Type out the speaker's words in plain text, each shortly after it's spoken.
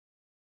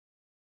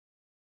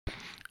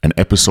In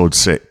episode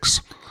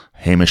 6,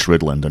 Hamish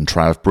Ridland and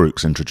Trav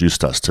Brooks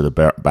introduced us to the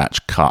Bert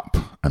Batch Cup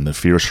and the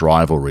fierce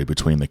rivalry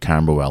between the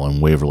Camberwell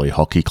and Waverley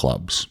hockey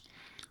clubs.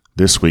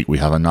 This week we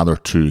have another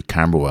two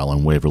Camberwell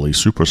and Waverley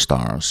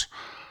superstars.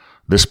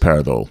 This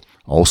pair, though,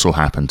 also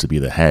happen to be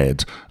the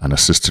head and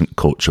assistant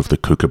coach of the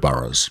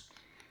Kookaburras.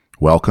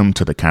 Welcome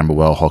to the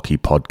Camberwell Hockey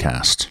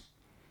Podcast.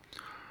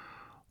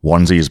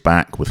 Onesie is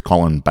back with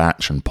Colin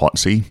Batch and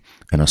Potsy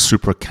in a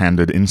super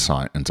candid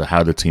insight into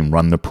how the team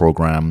run the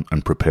program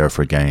and prepare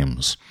for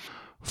games.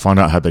 Find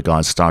out how the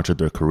guys started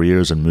their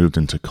careers and moved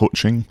into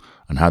coaching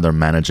and how they're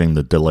managing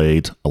the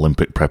delayed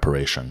Olympic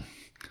preparation.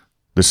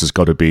 This has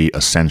got to be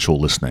essential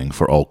listening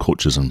for all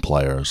coaches and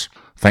players.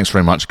 Thanks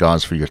very much,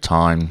 guys, for your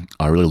time.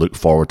 I really look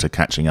forward to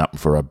catching up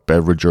for a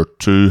beverage or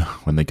two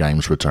when the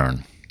games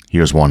return.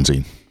 Here's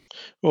Onesie.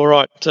 All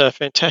right,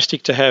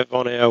 fantastic to have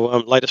on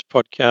our latest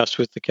podcast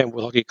with the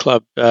Camberwell Hockey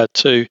Club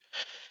two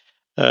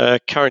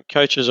current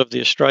coaches of the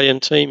Australian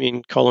team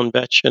in Colin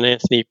Batch and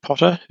Anthony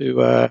Potter,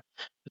 who are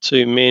the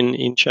two men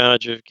in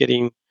charge of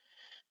getting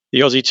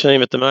the Aussie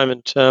team at the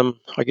moment,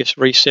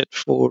 reset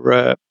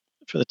for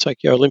the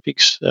Tokyo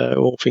Olympics.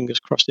 All fingers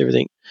crossed,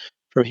 everything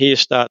from here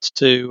starts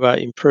to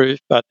improve.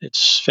 But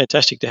it's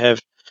fantastic to have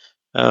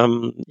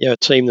a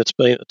team that's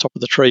been at the top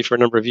of the tree for a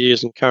number of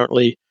years and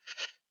currently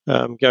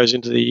goes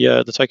into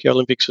the Tokyo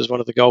Olympics as one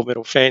of the gold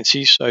medal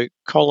fancies. So,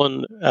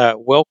 Colin,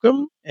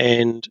 welcome,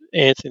 and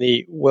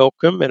Anthony,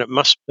 welcome. And it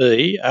must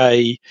be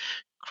a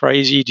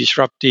crazy,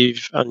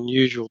 disruptive,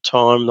 unusual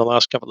time the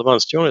last couple of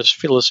months. Do you want to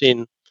fill us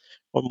in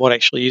on what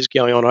actually is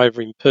going on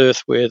over in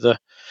Perth, where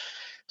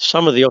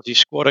some of the Aussie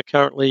squad are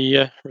currently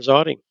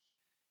residing?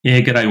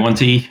 Yeah, g'day,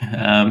 Wanty.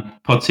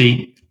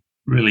 Potsy,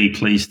 really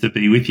pleased to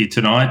be with you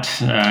tonight.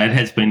 It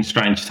has been a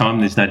strange time,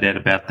 there's no doubt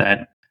about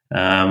that.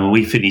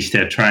 We finished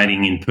our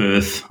training in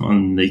Perth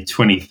on the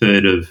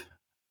 23rd of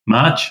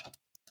March,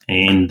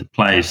 and the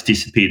players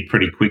disappeared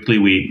pretty quickly.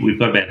 We've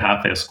got about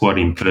half our squad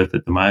in Perth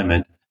at the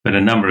moment, but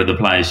a number of the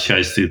players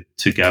chose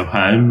to go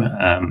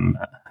home,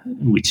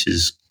 which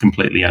is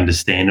completely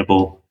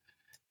understandable.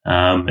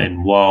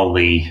 And while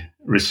the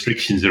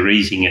restrictions are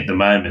easing at the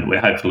moment,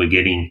 we're hopefully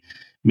getting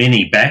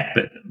many back,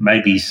 but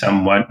maybe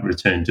some won't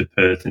return to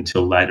Perth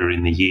until later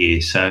in the year.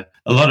 So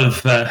a lot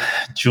of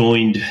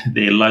joined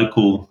their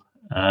local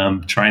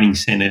training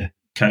centre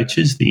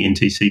coaches, the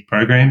NTC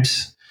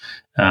programs.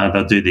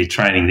 They'll do their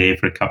training there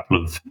for a couple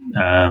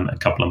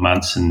of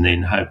months, and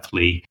then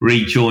hopefully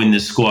rejoin the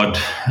squad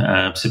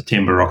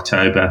September,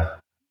 October,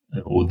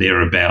 or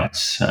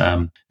thereabouts.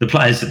 The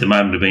players at the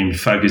moment have been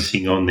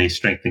focusing on their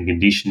strength and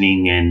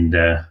conditioning, and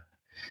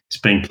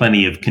there's been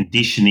plenty of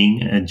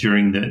conditioning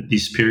during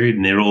this period,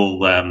 and they're all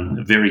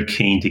very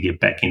keen to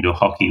get back into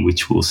hockey,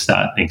 which will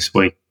start next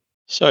week.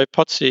 So,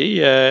 Potsy,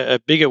 a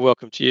bigger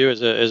welcome to you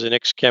as an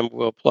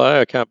ex-Camberwell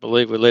player. I can't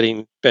believe we're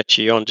letting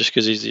Batchy on just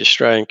because he's the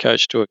Australian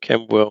coach to a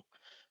Camberwell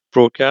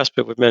broadcast,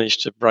 but we've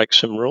managed to break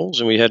some rules,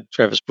 and we had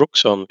Travis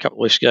Brooks on a couple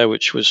of weeks ago,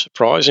 which was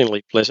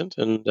surprisingly pleasant.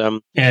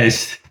 And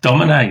it's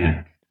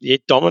dominating. Yeah,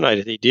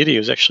 dominated. He did. He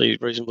was actually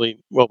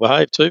reasonably well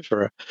behaved too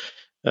for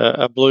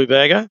a blue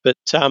bagger. But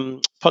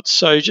Pots,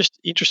 so just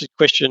interesting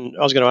question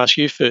I was going to ask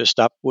you first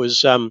up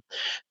was the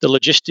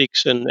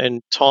logistics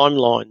and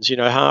timelines. You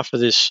know, half of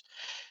this.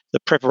 The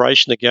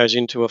preparation that goes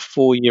into a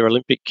 4-year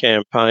Olympic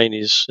campaign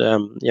is,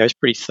 it's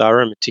pretty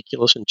thorough,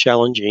 meticulous, and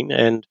challenging.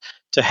 And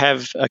to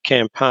have a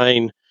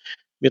campaign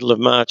middle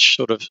of March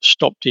sort of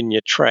stopped in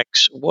your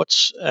tracks,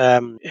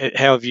 how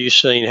have you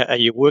seen? Are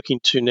you working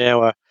to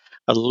now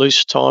a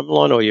loose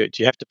timeline, or do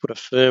you have to put a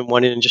firm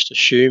one in and just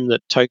assume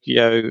that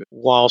Tokyo,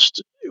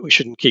 whilst we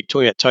shouldn't keep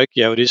talking about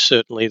Tokyo, it is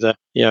certainly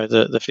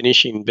the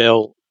finishing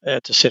bell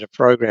to set a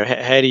program.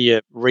 How do you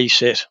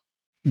reset?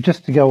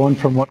 Just to go on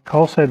from what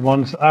Cole said,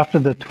 once after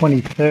the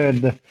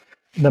 23rd,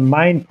 the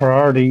main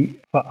priority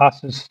for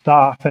us as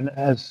staff and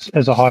as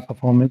a high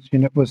performance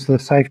unit was the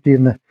safety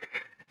and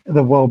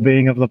the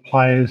well-being of the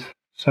players.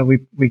 So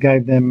we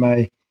gave them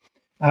a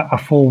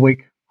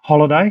 4-week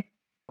holiday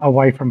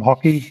away from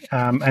hockey,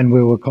 and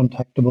we were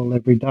contactable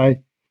every day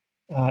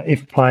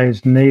if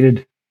players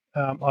needed.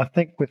 I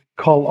think with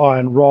Cole,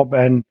 and Rob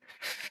and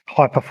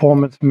high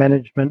performance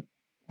management,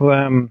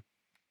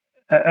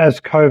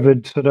 as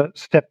COVID sort of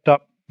stepped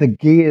up the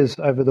gears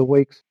over the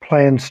weeks,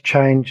 plans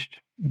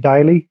changed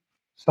daily,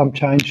 some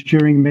changed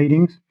during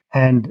meetings,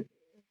 and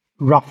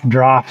rough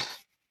drafts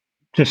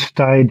just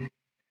stayed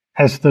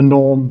as the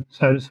norm,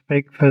 so to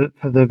speak, for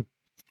the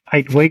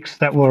 8 weeks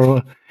that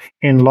were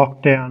in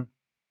lockdown.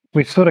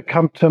 We've sort of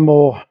come to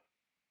more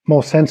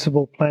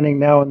sensible planning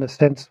now, in the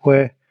sense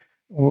where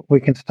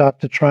we can start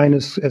to train,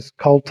 as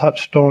Cole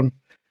touched on.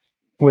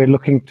 We're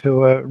looking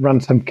to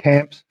run some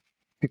camps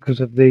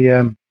because of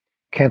the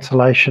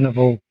cancellation of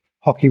all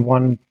Hockey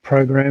One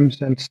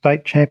programs and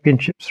state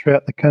championships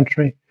throughout the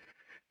country.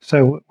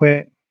 So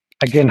we're,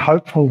 again,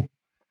 hopeful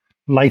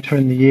later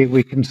in the year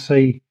we can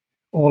see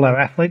all our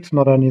athletes,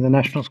 not only the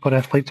national squad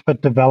athletes,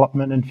 but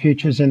development and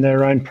futures in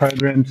their own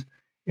programs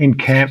in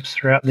camps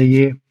throughout the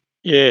year.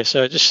 Yeah,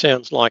 so it just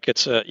sounds like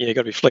it's you've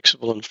got to be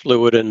flexible and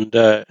fluid, and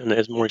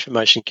as more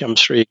information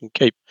comes through, you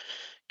can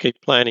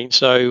keep planning.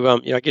 So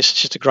I guess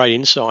it's just a great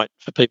insight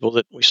for people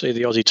that we see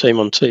the Aussie team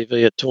on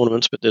TV at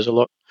tournaments, but there's a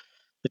lot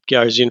that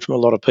goes in from a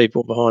lot of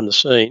people behind the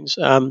scenes.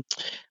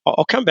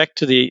 I'll come back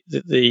to the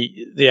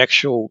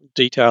actual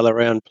detail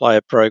around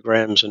player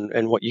programs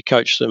and what you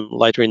coach them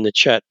later in the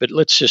chat. But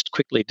let's just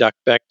quickly duck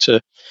back to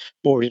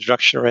more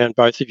introduction around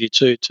both of you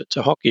to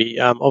hockey.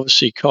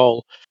 Obviously,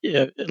 Cole,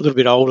 a little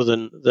bit older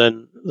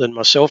than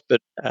myself,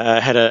 but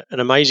had an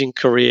amazing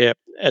career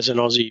as an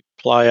Aussie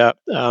player,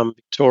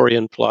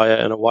 Victorian player,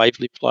 and a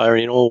Waverley player,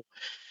 and in all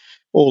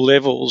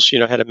levels.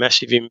 Had a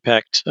massive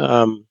impact.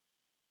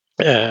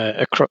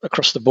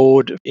 Across the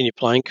board in your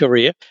playing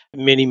career,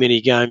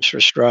 many games for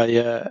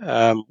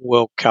Australia,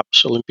 World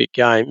Cups, Olympic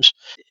Games,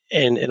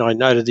 and I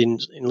noted in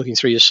looking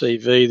through your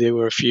CV there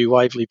were a few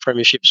Waverley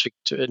Premierships,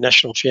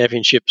 national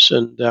championships,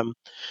 and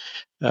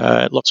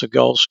lots of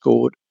goals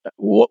scored.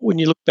 When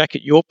you look back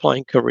at your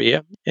playing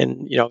career,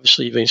 and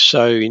obviously you've been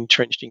so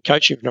entrenched in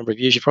coaching for a number of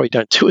years, you probably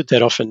don't do it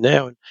that often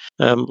now.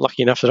 And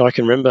lucky enough that I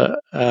can remember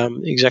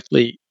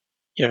exactly,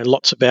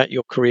 lots about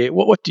your career.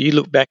 What do you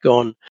look back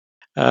on?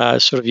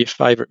 Sort of your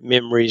favourite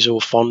memories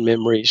or fond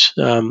memories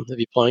of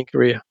your playing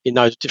career in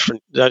those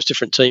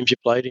different teams you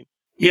played in?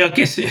 Yeah, I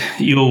guess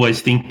you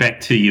always think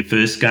back to your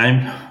first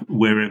game,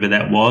 wherever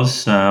that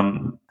was.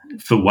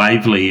 For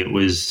Waverley, it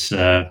was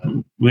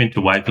we went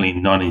to Waverley in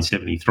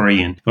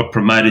 1973 and got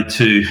promoted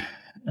to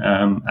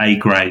A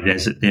grade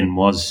as it then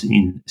was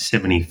in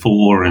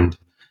 74. And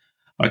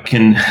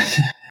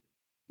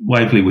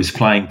Waverley was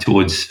playing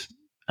towards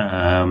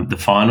the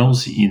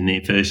finals in their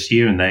first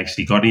year, and they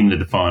actually got into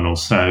the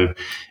finals. So it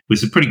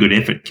was a pretty good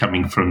effort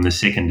coming from the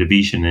second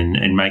division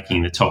and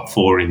making the top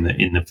four in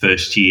the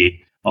first year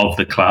of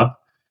the club.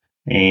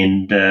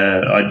 And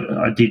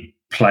I did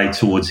play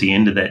towards the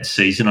end of that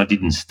season. I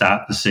didn't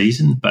start the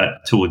season,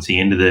 but towards the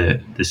end of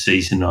the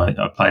season,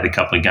 I played a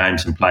couple of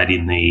games and played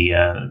in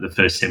the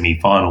first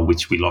semi-final,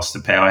 which we lost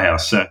to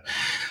Powerhouse. So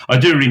I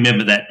do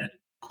remember that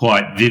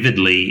quite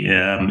vividly,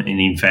 and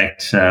in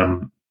fact,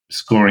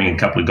 scoring a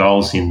couple of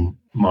goals in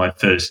my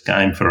first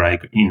game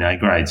in A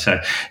grade. So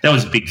that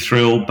was a big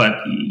thrill. But,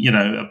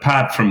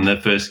 apart from the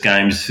first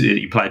games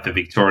you played for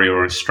Victoria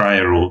or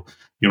Australia or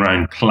your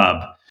own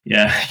club,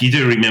 yeah, you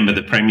do remember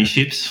the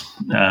premierships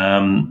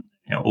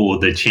or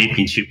the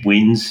championship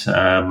wins.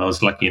 I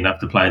was lucky enough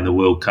to play in the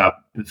World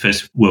Cup, the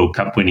first World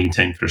Cup winning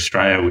team for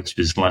Australia, which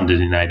was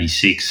London in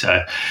 86.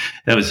 So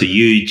that was a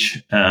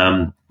huge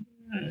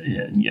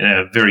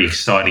very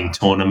exciting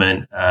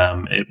tournament.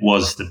 It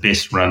was the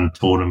best run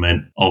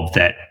tournament of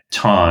that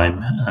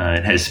time.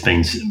 It has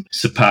been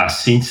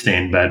surpassed since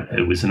then, but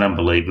it was an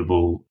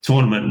unbelievable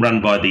tournament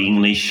run by the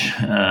English,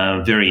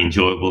 very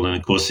enjoyable. And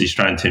of course, the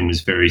Australian team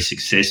was very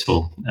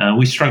successful.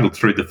 We struggled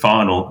through the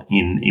final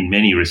in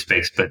many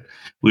respects, but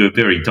we were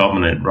very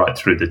dominant right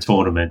through the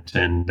tournament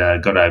and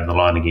got over the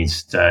line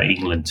against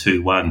England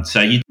 2-1.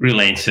 So your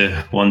real answer,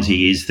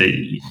 Wanzi, is that,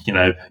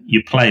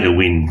 you play to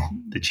win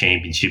the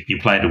championship, you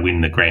play to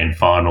win the grand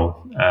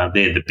final.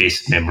 They're the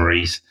best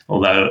memories.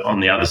 Although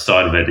on the other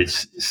side of it,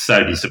 it's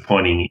so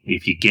disappointing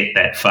if you get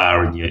that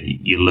far and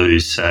you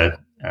lose. So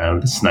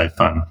it's no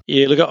fun.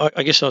 Yeah, look,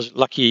 I guess I was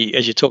lucky,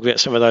 as you talk about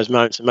some of those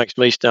moments, it makes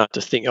me start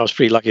to think I was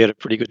pretty lucky I had a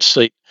pretty good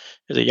seat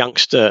as a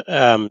youngster,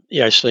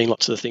 seeing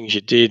lots of the things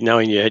you did,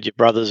 knowing you had your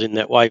brothers in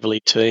that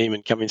Waverley team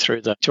and coming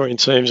through the Victorian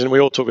teams. And we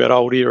all talk about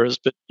old eras,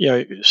 but,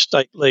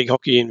 state league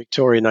hockey in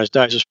Victoria in those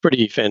days was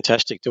pretty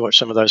fantastic to watch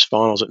some of those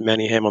finals at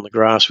Manningham on the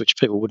grass, which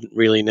people wouldn't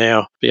really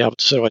now be able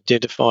to sort of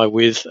identify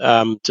with.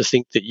 To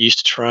think that you used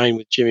to train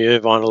with Jimmy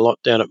Irvine a lot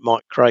down at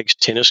Mike Craig's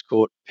tennis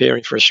court,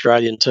 preparing for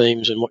Australian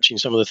teams and watching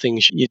some of the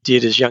things you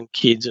did as young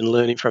kids and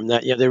learning from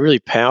that. They're really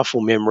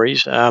powerful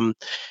memories. And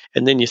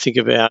then you think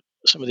about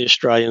some of the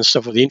Australian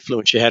stuff with the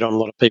influence you had on a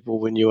lot of people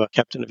when you were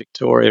captain of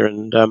Victoria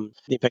and the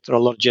impact on a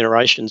lot of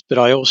generations. But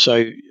I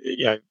also,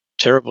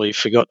 terribly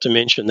forgot to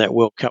mention that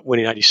World Cup win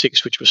in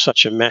 86, which was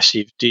such a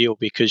massive deal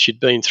because you'd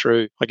been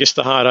through, I guess,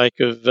 the heartache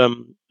of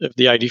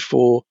the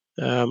 84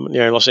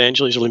 Los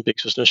Angeles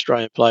Olympics was an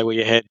Australian play where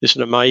you had this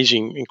an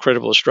amazing,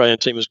 incredible Australian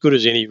team, as good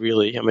as any,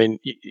 really. I mean,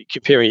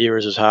 comparing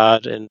eras is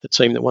hard, and the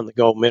team that won the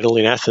gold medal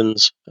in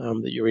Athens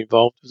that you're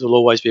involved with will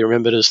always be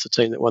remembered as the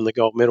team that won the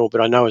gold medal.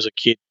 But I know as a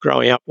kid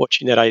growing up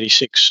watching that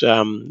 86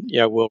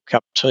 World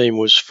Cup team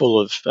was full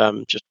of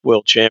just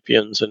world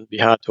champions, and it'd be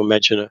hard to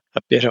imagine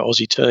a better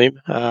Aussie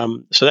team.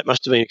 So that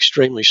must have been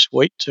extremely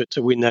sweet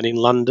to win that in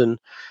London.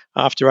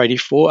 After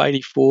 84,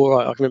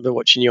 I remember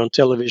watching you on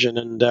television,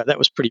 and that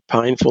was pretty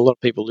painful. A lot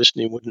of people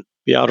listening wouldn't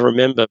be able to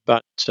remember,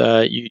 but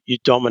you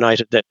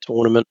dominated that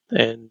tournament,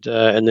 and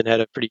then had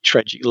a pretty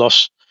tragic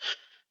loss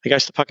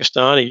against the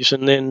Pakistanis,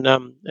 and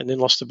then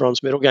lost the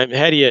bronze medal game.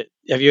 Have you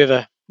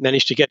ever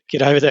managed to get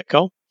over that,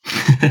 Cole?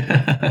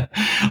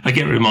 I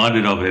get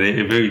reminded of it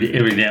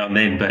every now and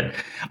then. But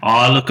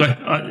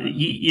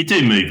you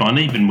do move on.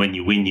 Even when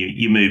you win,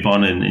 you move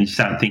on and you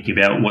start thinking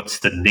about what's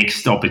the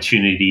next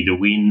opportunity to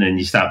win, and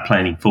you start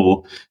planning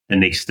for the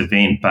next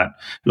event. But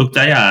look,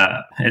 they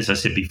are, as I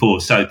said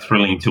before, so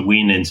thrilling to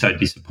win and so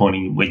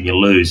disappointing when you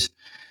lose.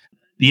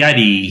 The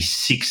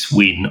 86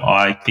 win,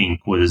 I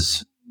think,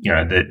 was,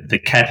 the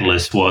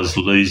catalyst was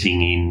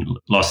losing in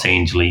Los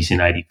Angeles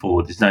in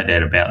 84. There's no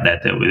doubt about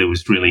that. There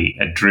was really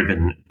a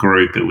driven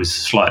group. It was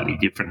slightly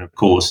different, of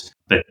course,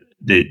 but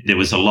there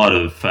was a lot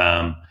of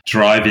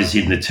drivers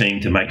in the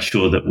team to make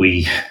sure that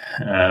we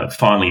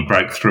finally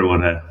broke through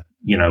on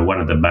one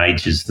of the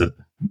majors, that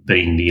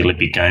being the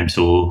Olympic Games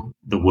or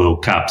the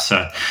World Cup.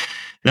 So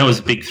that was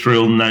a big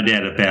thrill, no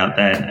doubt about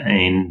that.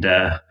 And,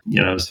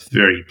 I was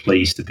very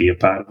pleased to be a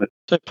part of it.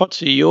 So,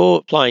 Potsy,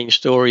 your playing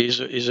story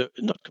is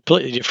not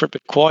completely different,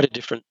 but quite a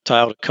different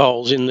tale to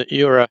Cole's, in that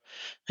you're a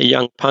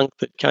young punk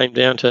that came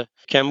down to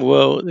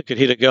Camberwell that could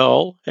hit a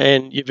goal,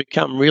 and you've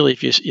become really,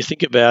 if you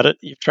think about it,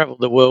 you've travelled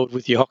the world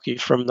with your hockey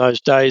from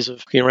those days of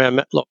walking around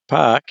Matlock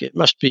Park. It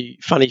must be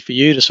funny for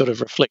you to sort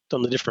of reflect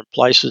on the different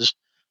places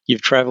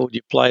you've travelled,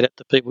 you've played at,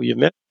 the people you've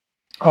met.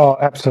 Oh,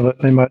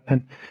 absolutely, mate.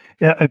 And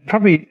yeah,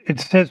 it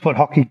says what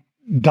hockey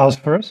does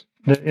for us.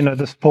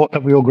 The sport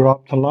that we all grew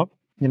up to love.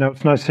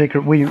 It's no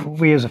secret.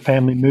 We as a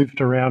family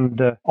moved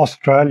around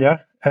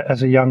Australia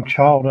as a young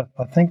child.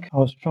 I think I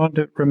was trying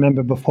to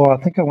remember before.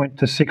 I think I went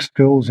to 6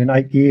 schools in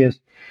 8 years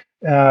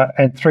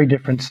and 3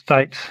 different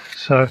states.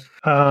 So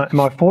am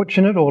I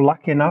fortunate or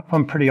lucky enough?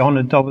 I'm pretty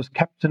honoured. I was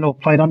captain or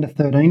played under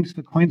 13s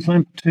for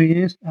Queensland for 2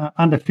 years,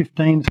 under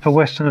 15s for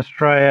Western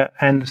Australia,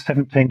 and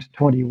 17s,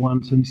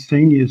 21s and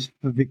seniors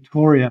for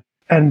Victoria.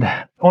 And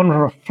on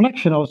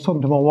reflection, I was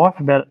talking to my wife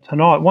about it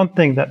tonight. One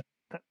thing that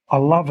I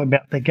love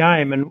about the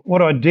game, and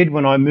what I did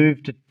when I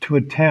moved to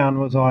a town,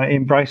 was I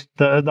embraced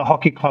the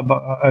hockey club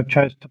I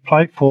chose to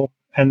play for,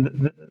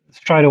 and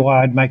straight away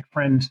I'd make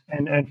friends,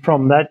 and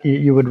from that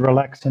you would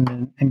relax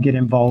and get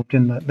involved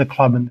in the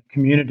club and the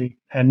community.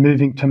 And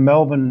moving to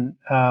Melbourne,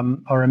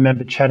 I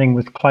remember chatting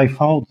with Clay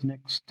Folds,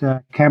 next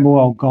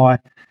Camberwell guy,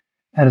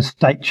 at a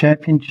state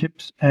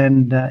championships,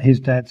 and his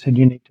dad said,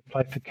 "You need to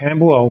play for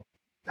Camberwell,"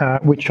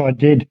 which I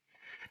did.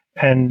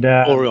 And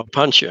or he'll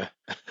punch you.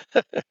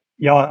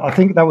 Yeah, I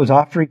think that was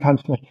after he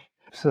punched me.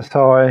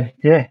 So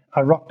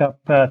I rocked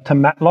up to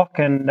Matlock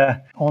and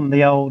on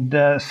the old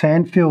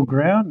Sandfield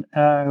ground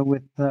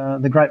with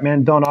the great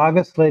man Don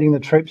Argus leading the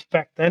troops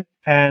back then,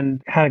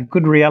 and had a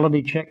good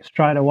reality check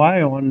straight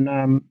away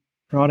on,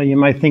 righto, you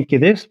may think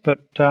you're this, but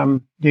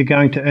you're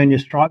going to earn your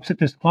stripes at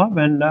this club,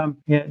 and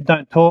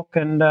don't talk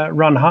and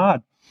run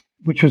hard,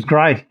 which was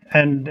great.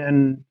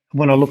 And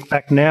when I look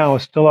back now,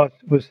 I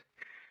was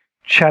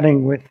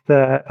chatting with,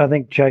 I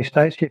think, Jay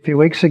Stacey a few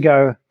weeks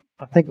ago.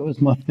 I think it was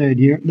my 3rd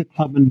year at the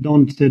club, and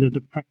Don said at a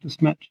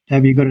practice match,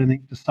 "Have you got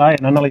anything to say?"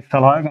 And I nearly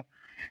fell over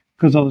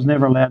because I was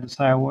never allowed to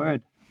say a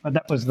word. But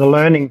that was the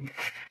learning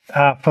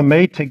for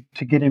me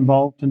to get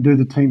involved and do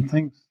the team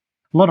things.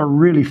 A lot of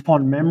really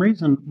fond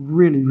memories and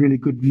really, really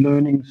good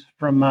learnings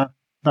from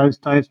those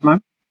days,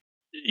 mate.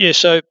 Yeah,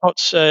 so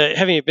Potts,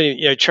 having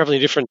been travelling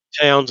to different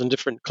towns and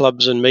different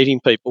clubs and meeting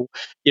people,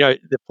 the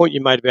point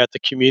you made about the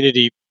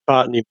community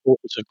part and the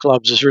importance of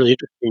clubs is really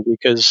interesting,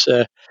 because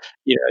the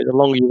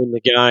longer you're in the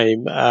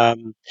game,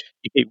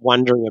 you keep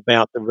wondering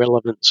about the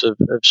relevance of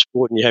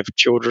sport, and you have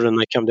children and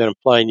they come down and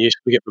play, and you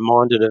get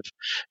reminded of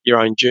your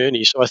own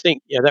journey. So I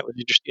think that was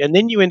interesting. And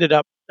then you ended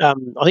up, I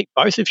think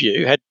both of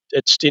you had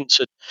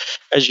stints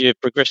as you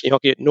progressed in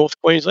hockey at North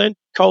Queensland.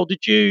 Cole,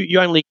 did you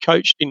only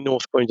coached in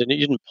North Queensland? You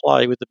didn't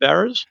play with the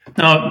Barras?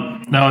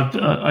 No,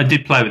 I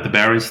did play with the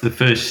Barras. The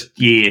first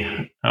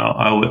year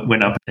I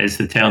went up as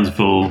the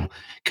Townsville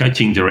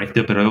coaching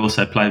director, but I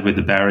also played with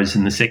the Barras.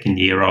 In the second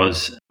year I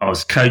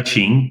was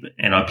coaching,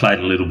 and I played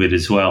a little bit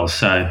as well.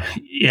 So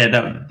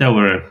that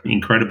were an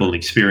incredible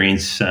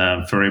experience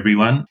for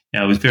everyone.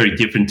 It was very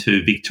different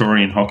to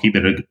Victorian hockey,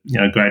 but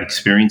a great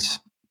experience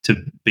to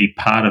be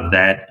part of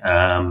that,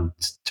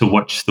 to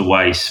watch the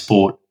way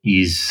sport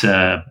is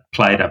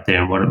played up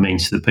there and what it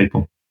means to the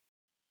people.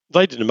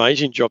 They did an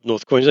amazing job,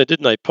 North Queensland,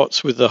 didn't they,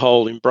 Potts, with the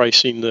whole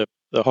embracing the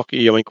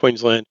hockey? I mean,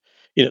 Queensland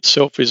in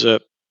itself is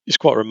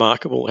quite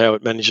remarkable how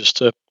it manages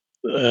to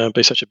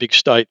be such a big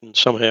state, and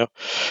somehow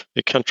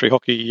the country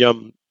hockey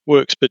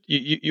works. But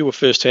you were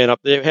first hand up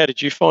there. How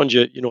did you find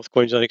your North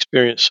Queensland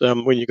experience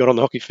when you got on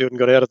the hockey field and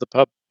got out of the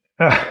pub?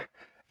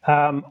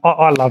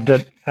 I loved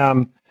it.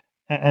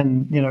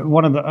 And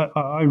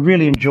I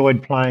really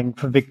enjoyed playing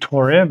for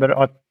Victoria,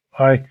 but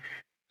I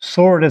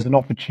saw it as an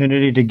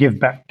opportunity to give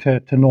back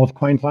to North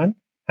Queensland.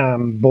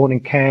 Born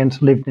in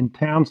Cairns, lived in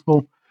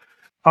Townsville.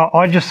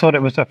 I just thought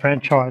it was a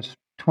franchise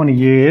 20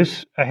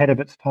 years ahead of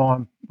its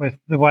time with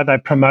the way they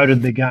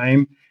promoted the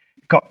game.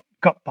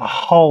 Got the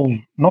whole,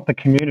 not the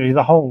community,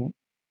 the whole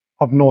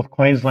of North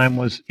Queensland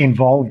was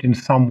involved in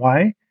some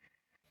way.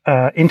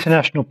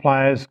 International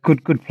players,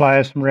 good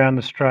players from around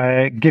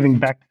Australia, giving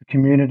back to the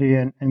community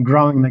and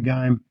growing the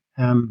game.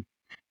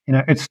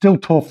 It's still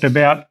talked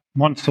about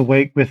once a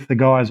week with the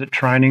guys at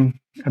training.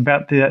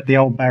 about the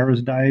old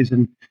Barras days,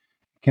 and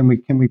can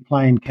we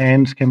play in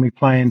Cairns? Can we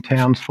play in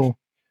Townsville?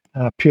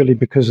 Purely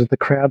because of the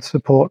crowd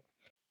support.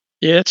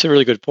 Yeah, that's a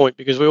really good point,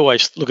 because we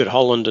always look at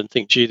Holland and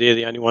think, gee, they're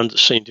the only ones that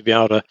seem to be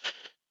able to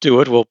do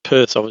it. Well,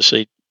 Perth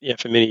obviously,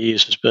 for many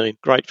years has been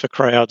great for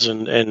crowds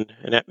and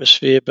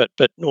atmosphere, but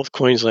North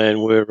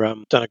Queensland were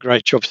done a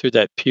great job through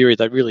that period.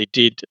 They really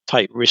did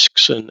take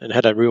risks and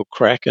had a real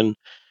crack, and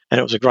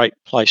it was a great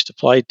place to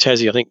play.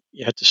 Tassie, I think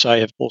you had to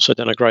say, have also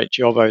done a great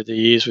job over the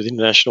years with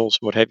internationals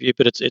and what have you,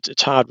 but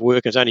it's hard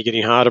work, and it's only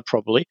getting harder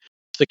probably.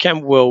 The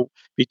Camberwell,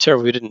 be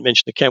terrible if we didn't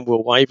mention the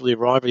Camberwell Waverley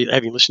rivalry,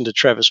 having listened to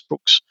Travis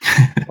Brooks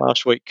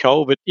last week,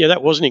 Cole. But yeah,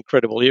 that was an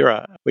incredible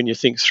era when you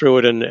think through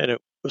it, and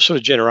it was sort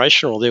of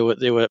generational.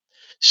 There were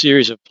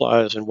series of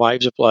players and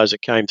waves of players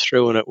that came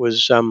through, and it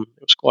was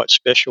quite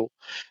special.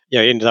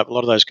 Ended up a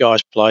lot of those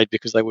guys played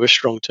because they were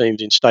strong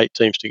teams in state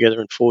teams together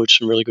and forged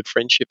some really good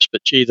friendships.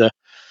 But gee, the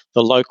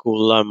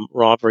local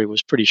rivalry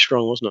was pretty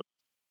strong, wasn't it?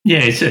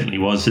 Yeah, it certainly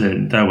was.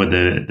 They were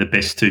the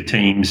best two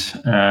teams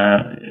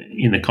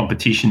in the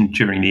competition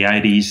during the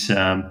 80s.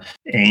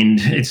 And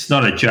it's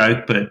not a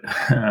joke, but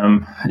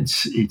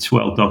it's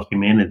well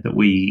documented that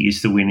we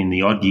used to win in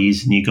the odd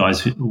years and you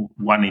guys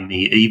won in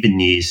the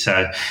even years. So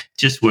it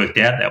just worked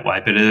out that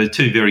way. But there were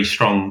two very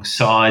strong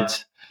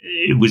sides.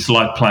 It was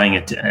like playing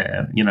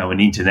an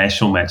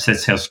international match.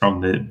 That's how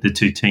strong the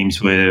two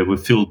teams were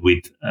filled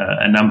with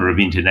a number of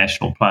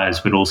international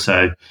players, but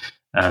also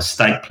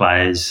state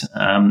players.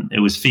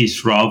 It was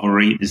fierce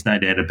rivalry. There's no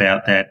doubt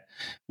about that.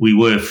 We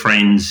were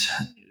friends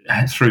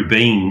through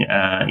being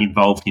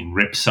involved in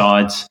rep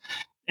sides,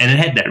 and it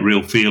had that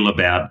real feel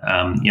about,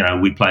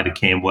 we played at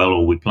Camberwell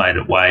or we played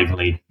at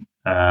Waverley,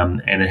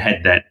 and it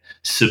had that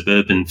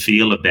suburban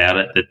feel about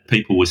it, that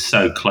people were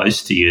so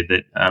close to you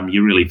that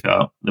you really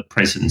felt the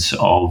presence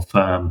of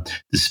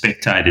the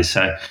spectators.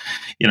 So,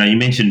 you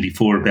mentioned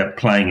before about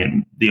playing at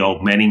the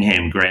old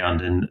Manningham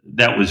ground, and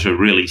that was a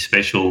really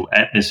special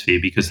atmosphere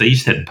because they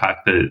used to park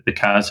the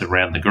cars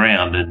around the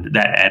ground, and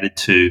that added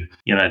to,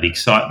 the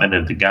excitement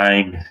of the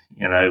game.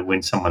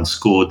 When someone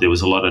scored, there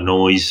was a lot of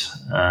noise.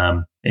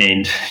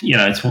 And,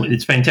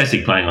 it's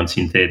fantastic playing on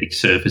synthetic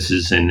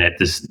surfaces and at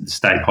the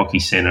State Hockey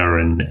Centre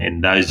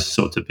and those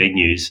sorts of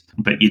venues.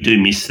 But you do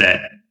miss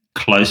that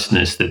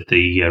closeness that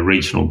the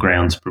regional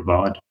grounds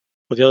provide.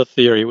 Well, the other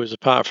theory was,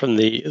 apart from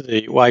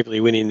the Waverley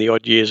winning the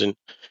odd years and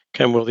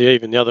Camberwell the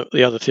even,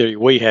 the other theory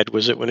we had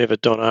was that whenever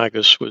Don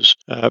Argus was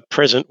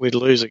present, we'd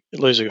lose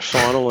a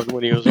final, and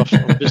when he was off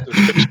on business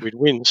trips, we'd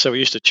win. So we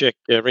used to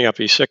ring up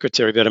his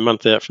secretary about a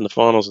month out from the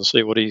finals and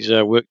see what his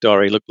work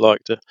diary looked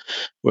like to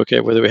work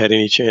out whether we had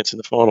any chance in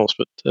the finals.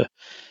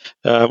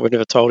 But we've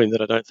never told him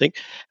that, I don't think.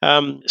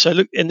 So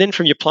look, and then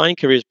from your playing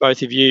careers,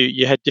 both of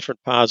you had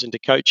different paths into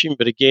coaching,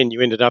 but again,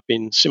 you ended up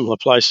in similar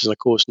places, and of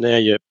course now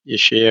you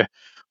share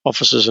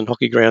offices and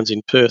hockey grounds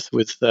in Perth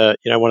with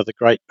one of the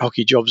great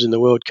hockey jobs in the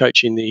world,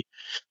 coaching the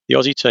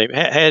Aussie team.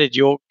 How did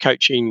your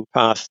coaching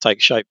path take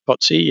shape,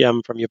 Potsy,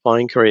 from your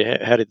playing career?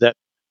 How did that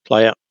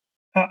play out?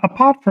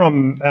 Apart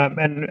from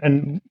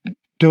and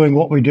doing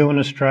what we do in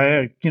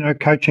Australia,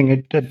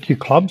 coaching at your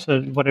clubs,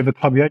 whatever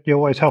club you're at, you're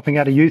always helping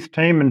out a youth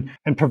team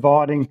and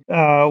providing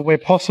where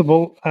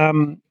possible.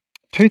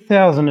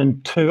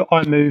 2002,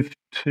 I moved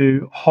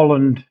to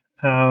Holland.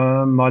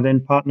 My then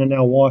partner,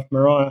 now wife,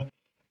 Mariah.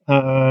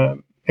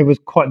 It was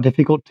quite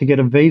difficult to get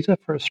a visa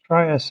for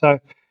Australia, so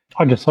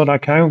I just thought,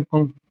 okay,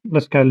 well,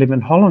 let's go live in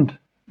Holland.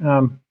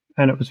 And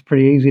it was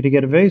pretty easy to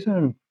get a visa,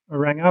 and I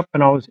rang up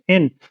and I was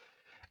in.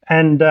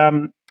 And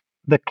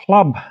the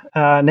club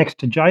next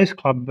to Jay's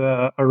club,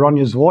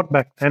 Aronia Zwart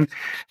back then,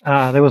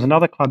 there was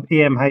another club,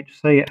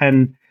 EMHC,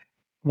 and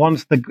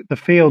once the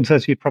fields,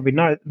 as you probably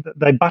know,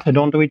 they butted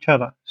onto each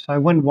other. So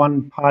when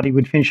one party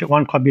would finish at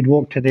one club, you'd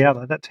walk to the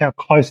other. That's how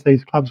close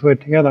these clubs were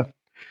together.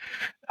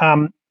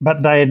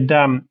 But they'd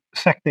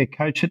sacked their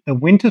coach at the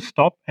winter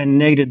stop and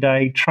needed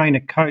a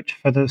trainer coach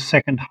for the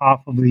second half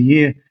of the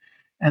year.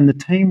 And the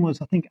team was,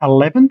 I think,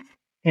 11th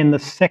in the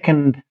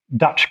second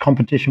Dutch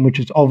competition, which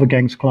is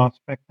Overgangs class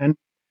back then.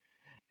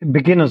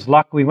 Beginner's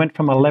luck, we went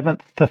from 11th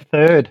to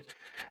 3rd.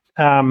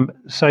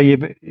 So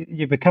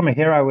you become a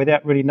hero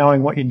without really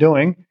knowing what you're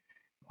doing.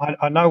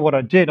 I know what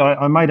I did.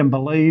 I made them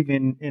believe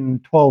in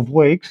 12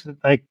 weeks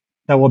that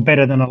they were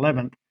better than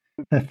 11th.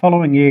 The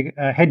following year,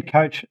 head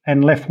coach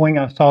and left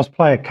winger, so I was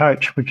player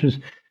coach, which is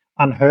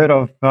unheard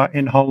of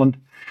in Holland,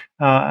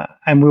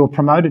 and we were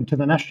promoted to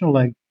the National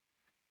League.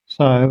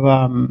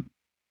 So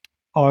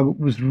I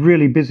was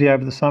really busy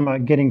over the summer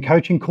getting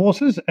coaching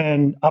courses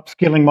and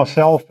upskilling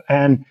myself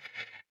and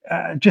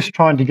just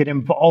trying to get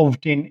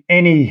involved in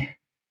any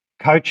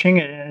coaching,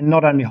 and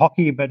not only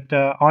hockey, but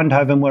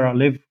Eindhoven, where I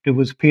lived, it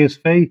was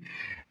PSV,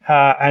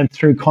 and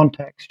through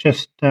contacts,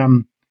 just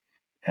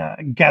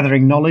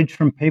gathering knowledge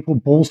from people,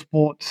 ball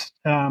sports,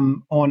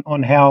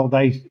 on how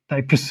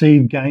they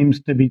perceive games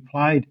to be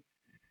played.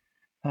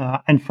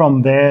 And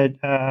from there,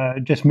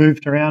 just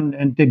moved around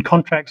and did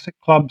contracts at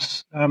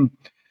clubs,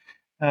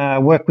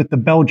 worked with the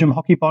Belgium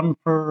Hockey Bond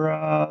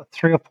for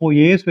 3 or 4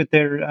 years with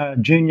their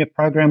junior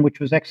program, which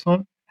was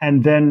excellent.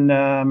 and then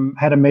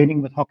had a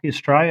meeting with Hockey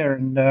Australia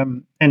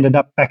and ended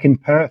up back in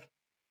Perth.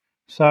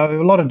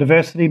 So a lot of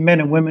diversity, men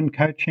and women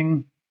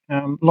coaching,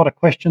 a lot of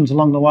questions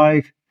along the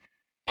way,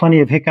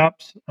 plenty of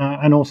hiccups,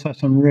 and also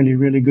some really,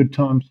 really good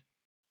times.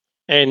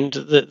 And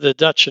the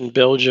Dutch and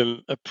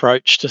Belgium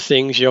approach to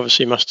things, you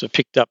obviously must have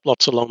picked up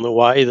lots along the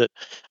way. That,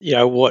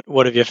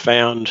 what have you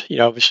found?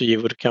 Obviously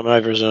you would have come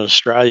over as an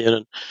Australian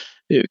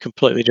and a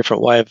completely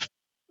different way of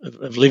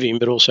living,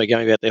 but also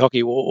going about their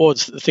hockey.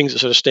 What's the things that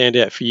sort of stand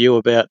out for you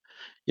about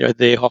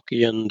their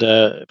hockey, and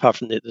apart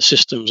from the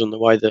systems and the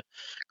way the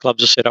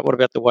clubs are set up, what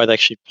about the way they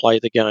actually play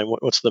the game?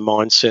 What's the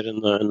mindset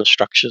and the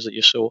structures that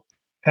you saw?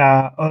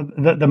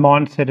 The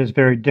mindset is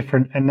very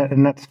different,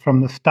 and that's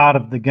from the start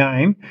of the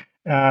game.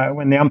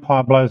 When the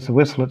umpire blows the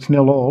whistle, it's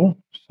 0-0.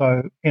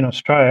 So in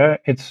Australia,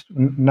 it's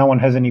no one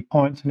has any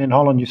points, and in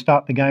Holland, you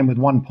start the game with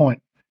 1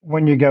 point.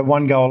 When you go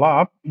one goal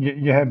up,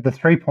 you have the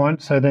 3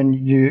 points, so then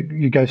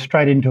you go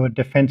straight into a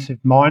defensive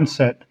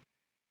mindset.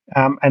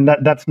 And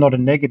that's not a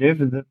negative,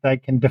 that they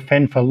can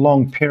defend for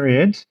long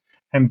periods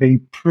and be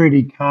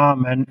pretty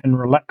calm and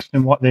relaxed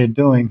in what they're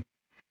doing.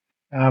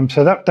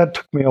 So that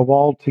took me a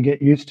while to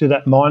get used to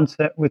that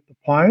mindset with the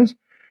players.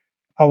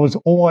 I was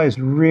always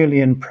really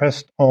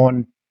impressed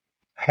on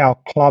how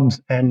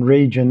clubs and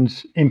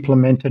regions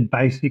implemented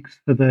basics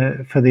for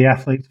the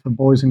athletes, for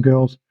boys and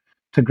girls,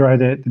 to grow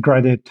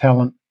their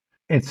talent.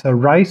 It's a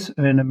race,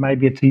 and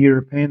maybe it's a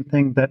European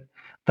thing, that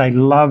they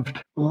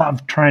loved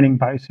training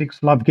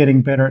basics, loved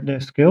getting better at their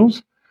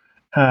skills.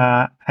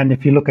 And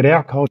if you look at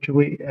our culture,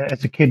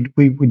 as a kid,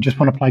 we just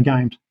want to play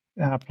games.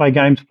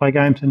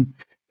 And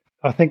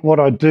I think what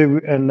I do,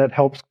 and that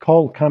helps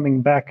Cole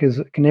coming back, is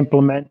it can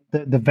implement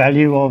the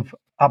value of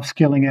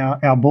upskilling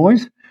our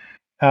boys,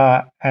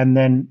 and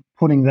then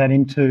putting that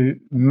into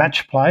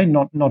match play,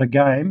 not a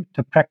game,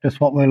 to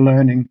practice what we're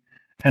learning.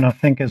 And I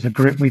think as a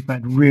group, we've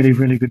made really,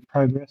 really good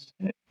progress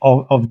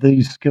of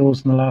these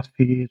skills in the last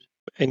few years.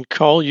 And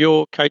Cole,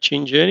 your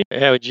coaching journey,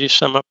 how would you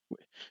sum up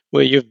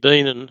where you've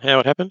been and how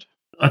it happened?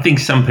 I think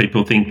some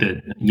people think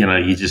that,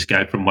 you just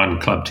go from one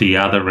club to the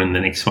other and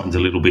the next one's a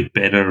little bit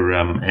better,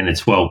 and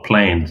it's well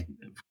planned.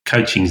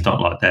 Coaching's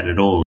not like that at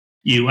all.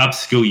 You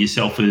upskill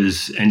yourself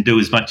and do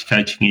as much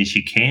coaching as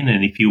you can.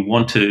 And if you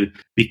want to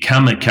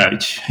become a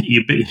coach,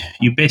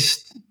 you're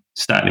best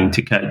starting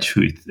to coach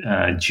with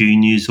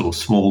juniors or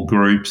small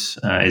groups.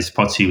 As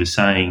Potsy was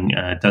saying,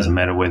 it doesn't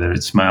matter whether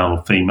it's male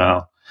or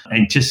female,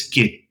 and just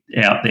get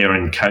out there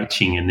and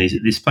coaching. And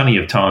there's plenty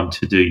of time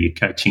to do your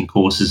coaching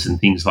courses and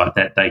things like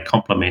that. They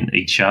complement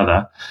each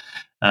other.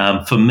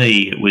 For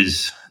me,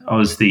 I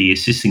was the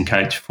assistant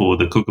coach for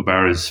the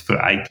Kookaburras for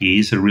 8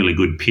 years, a really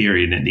good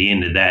period. At the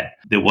end of that,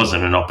 there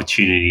wasn't an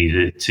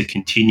opportunity to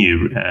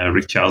continue.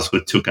 Rick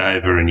Charlesworth took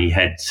over, and he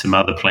had some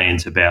other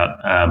plans about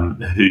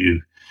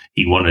who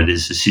he wanted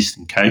as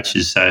assistant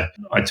coaches. So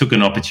I took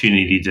an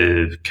opportunity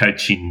to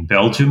coach in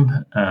Belgium.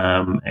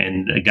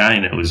 And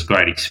again, it was a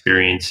great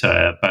experience,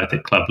 both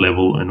at club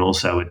level and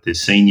also at the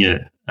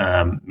senior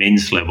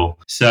men's level.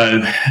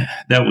 So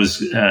that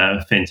was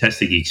a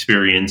fantastic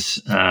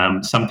experience,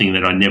 something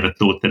that I never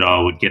thought that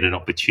I would get an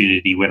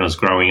opportunity. When I was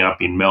growing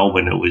up in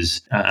Melbourne, it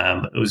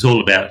was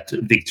all about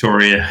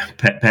Victoria,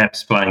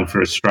 perhaps playing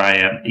for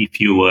Australia.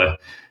 If you were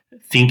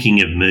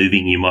thinking of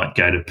moving, you might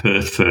go to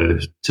Perth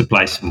to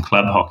play some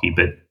club hockey.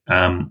 But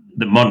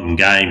the modern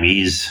game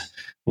is,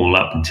 well,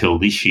 up until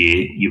this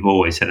year, you've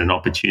always had an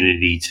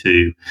opportunity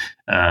to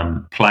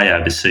play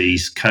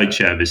overseas,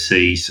 coach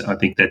overseas. I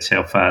think that's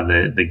how far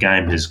the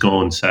game has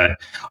gone. So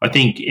I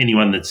think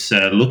anyone that's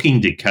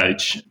looking to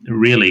coach,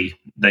 really,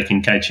 they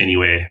can coach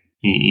anywhere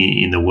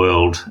in the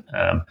world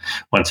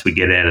once we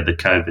get out of the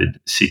COVID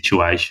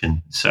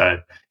situation. So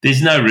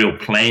there's no real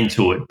plan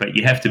to it, but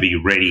you have to be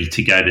ready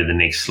to go to the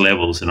next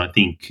levels. And I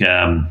think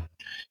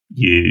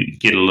you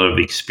get a lot of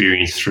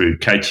experience through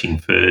coaching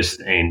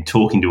first and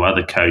talking to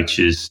other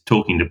coaches,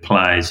 talking to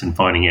players and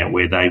finding out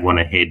where they want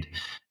to head,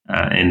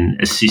 and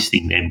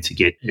assisting them to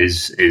get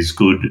as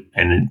good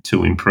and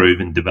to improve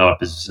and develop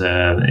as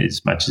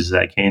much as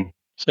they can.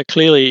 So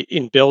clearly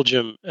in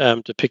Belgium,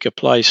 to pick a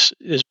place,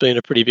 there's been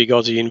a pretty big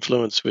Aussie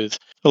influence with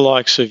the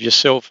likes of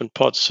yourself and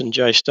Potts and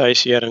Jay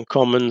Stacey, Adam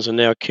Commons, and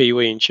now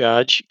Kiwi in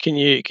charge. Can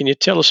you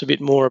tell us a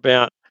bit more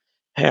about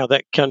how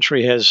that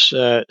country has,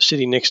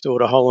 sitting next door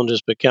to Holland,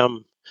 has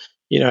become,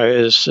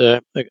 as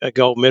a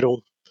gold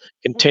medal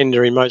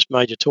contender in most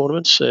major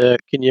tournaments?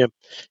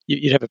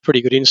 You'd have a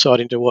pretty good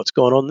insight into what's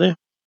gone on there?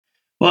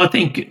 Well, I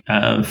think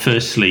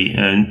firstly,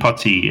 and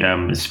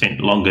Potsy spent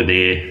longer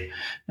there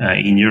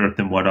in Europe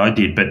than what I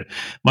did, but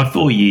my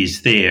 4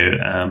 years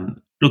there,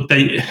 look,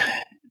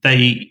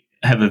 they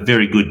have a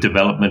very good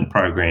development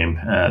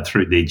program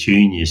through their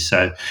juniors.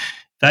 So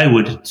they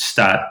would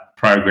start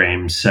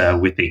programs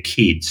with their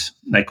kids.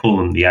 They call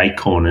them the 8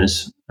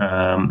 corners,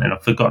 and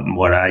I've forgotten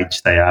what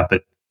age they are,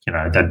 but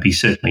they'd be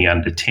certainly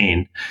under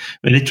 10.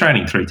 But they're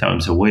training 3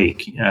 times a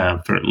week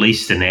for at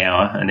least an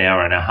hour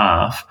and a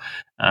half.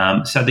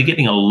 So they're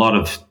getting a lot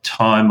of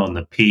time on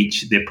the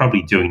pitch. They're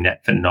probably doing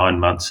that for 9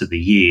 months of the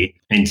year.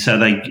 And so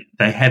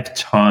they have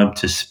time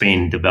to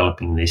spend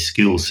developing their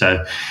skills.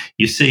 So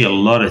you see a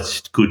lot of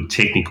good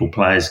technical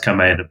players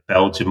come out of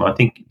Belgium. I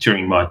think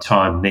during my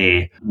time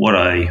there, what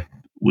I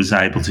was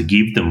able to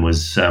give them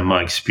was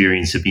my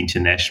experience of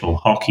international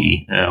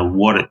hockey,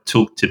 what it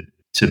took to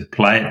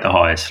play at the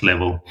highest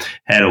level,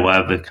 how to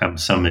overcome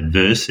some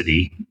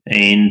adversity.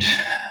 And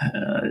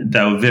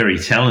they were very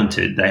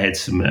talented. They had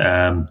some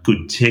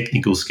good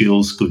technical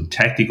skills, good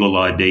tactical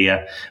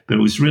idea, but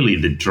it was really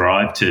the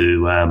drive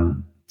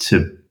to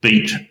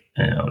beat,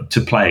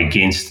 to play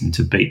against and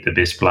to beat the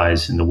best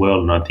players in the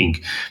world. And I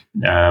think,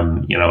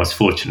 I was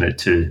fortunate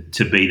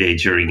to be there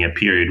during a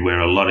period where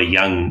a lot of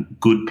young,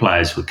 good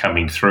players were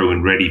coming through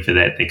and ready for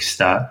that next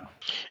start.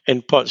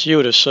 And Potts, you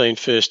would have seen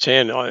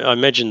firsthand. I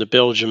imagine the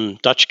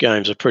Belgium-Dutch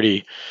games are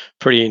pretty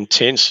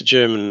intense. The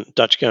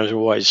German-Dutch games are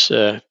always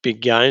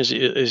big games.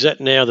 Is that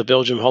now the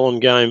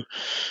Belgium-Holland game?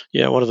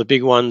 Yeah, one of the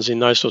big ones in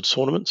those sorts of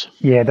tournaments.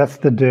 Yeah, that's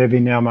the derby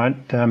now, mate.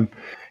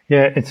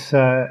 It's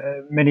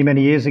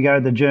many years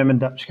ago the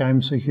German-Dutch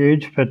games were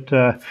huge, but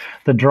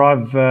the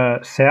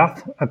drive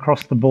south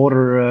across the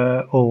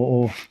border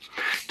or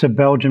to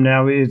Belgium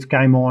now is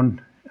game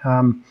on.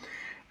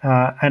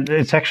 And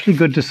it's actually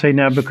good to see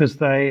now because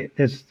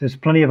there's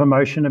plenty of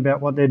emotion about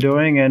what they're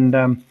doing, and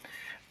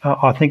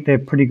I think they're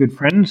pretty good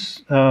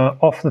friends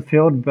off the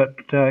field, but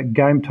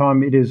game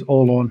time, it is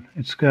all on.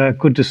 It's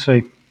good to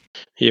see.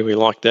 Yeah, we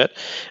like that.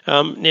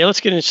 Now let's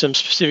get into some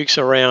specifics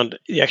around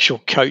the actual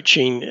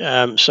coaching.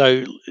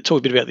 So talk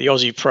a bit about the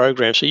Aussie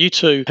program. So you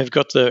two have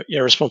got the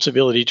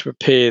responsibility to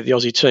prepare the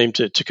Aussie team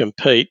to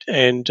compete,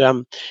 and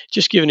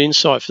just give an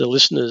insight for the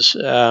listeners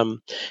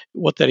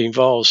what that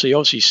involves. So you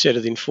obviously set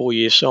it in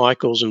 4-year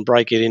cycles and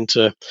break it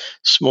into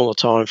smaller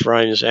time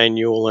frames,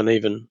 annual and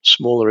even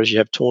smaller as you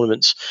have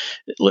tournaments.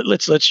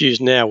 Let's use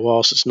now,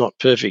 whilst it's not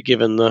perfect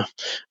given the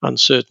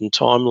uncertain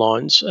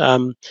timelines.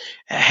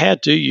 How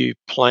do you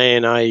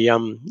plan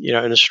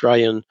an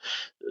Australian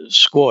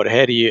squad?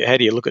 How do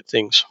you look at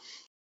things?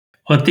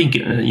 Well, I think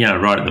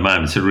right at the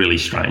moment it's a really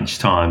strange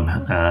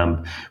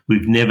time.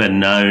 We've never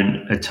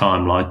known a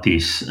time like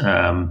this.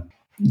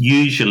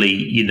 Usually,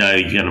 you're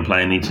going to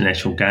play an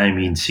international game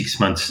in 6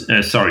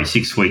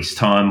 weeks'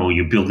 time, or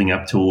you're building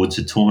up towards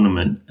a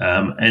tournament,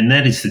 and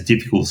that is the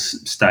difficult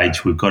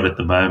stage we've got at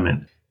the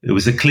moment. It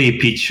was a clear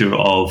picture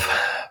of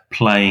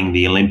playing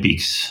the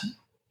Olympics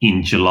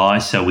in July,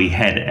 so we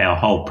had our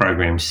whole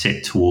program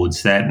set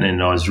towards that,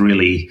 and I was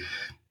really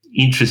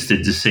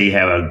interested to see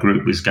how our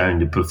group was going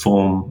to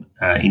perform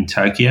in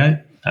Tokyo.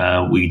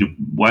 We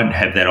won't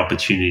have that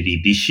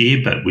opportunity this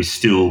year, but we're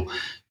still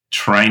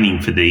training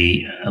for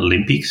the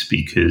Olympics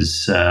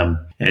because,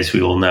 as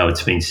we all know,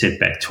 it's been set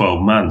back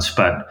 12 months.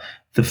 But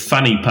the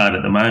funny part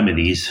at the moment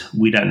is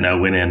we don't know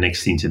when our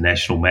next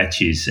international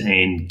match is.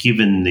 And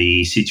given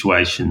the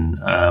situation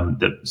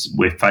that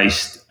we're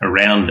faced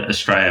around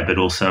Australia, but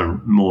also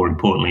more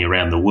importantly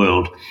around the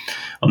world,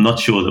 I'm not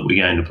sure that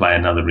we're going to play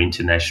another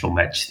international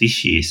match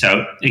this year.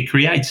 So it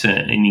creates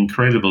an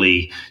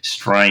incredibly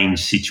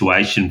strange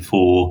situation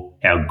for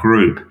our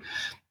group,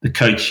 the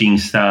coaching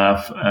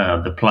staff,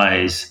 the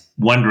players,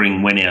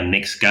 wondering when our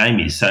next game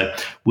is. So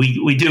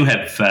we do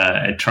have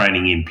a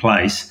training in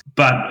place,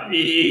 but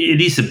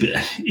it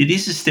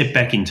is a step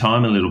back in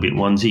time a little bit,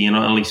 Wanzi, and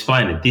I'll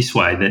explain it this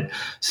way, that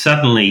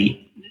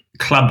suddenly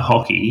club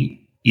hockey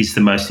is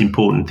the most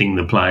important thing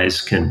the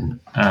players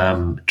can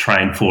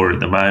train for at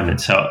the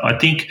moment. So I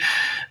think,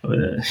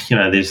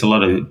 there's a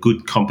lot of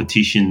good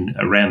competition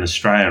around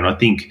Australia, and I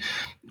think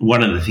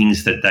one of the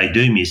things that they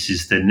do miss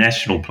is the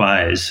national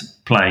players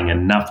playing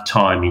enough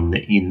time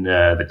in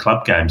the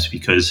club games,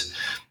 because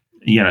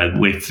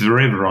we're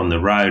forever on the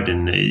road,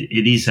 and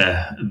it is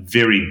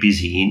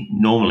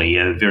normally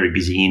a very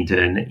busy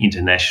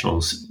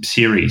international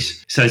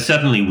series. So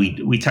suddenly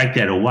we take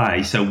that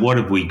away. So what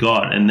have we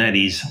got? And that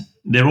is,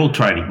 they're all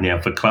training now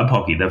for club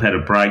hockey. They've had a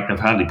break. They've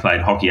hardly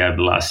played hockey over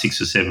the last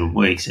 6 or 7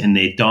 weeks, and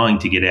they're dying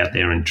to get out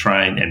there and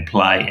train and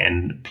play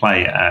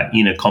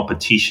in a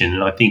competition.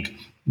 And I think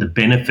the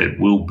benefit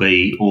will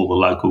be all the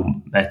local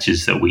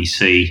matches that we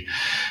see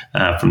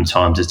from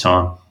time to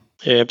time.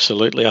 Yeah,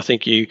 absolutely. I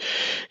think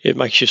it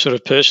makes you sort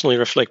of personally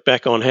reflect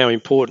back on how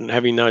important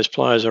having those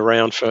players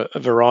around for a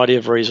variety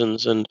of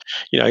reasons. And,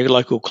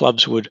 local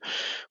clubs would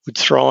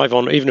thrive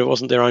on, even if it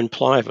wasn't their own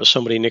player, if it was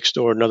somebody next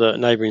door, another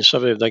neighbouring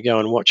suburb, they go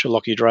and watch a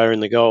Lockie Dreyer in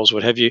the goals,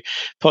 what have you.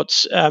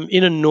 Potts,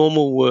 in a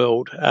normal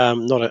world,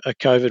 not a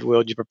COVID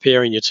world, you're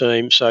preparing your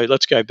team. So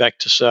let's go back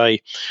to,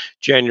 say,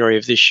 January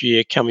of this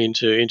year, come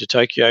into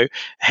Tokyo.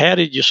 How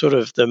did your sort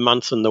of the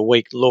month and the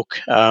week look?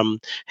 How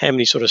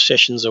many sort of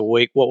sessions a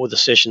week? What were the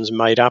sessions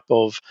made up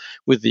of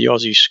with the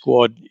Aussie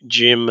squad,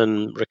 gym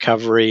and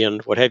recovery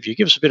and what have you?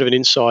 Give us a bit of an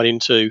insight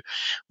into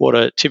what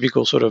a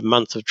typical sort of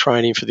month of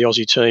training for the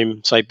Aussie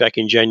team, say back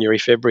in January,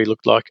 February,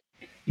 looked like.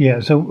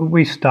 Yeah, so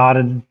we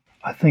started,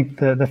 I think,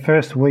 the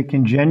first week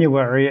in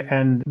January,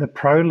 and the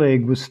Pro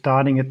League was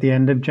starting at the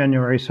end of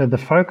January. So the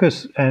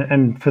focus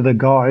and for the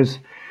guys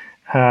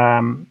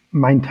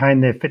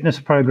maintain their fitness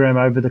program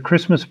over the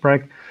Christmas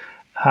break.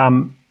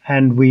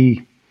 And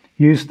we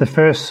used the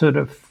first sort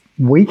of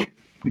week,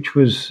 which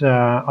was,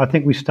 I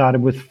think we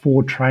started with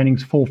 4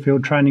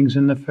 field trainings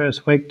in the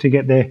first week to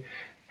get their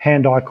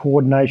hand-eye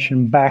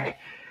coordination back.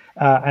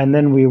 And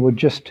then we were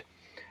just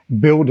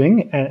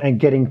building and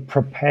getting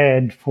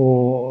prepared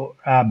for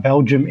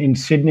Belgium in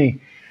Sydney.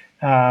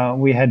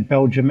 We had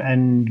Belgium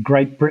and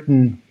Great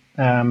Britain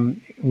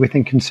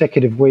within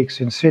consecutive weeks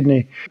in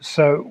Sydney.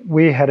 So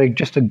we had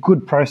just a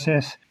good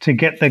process to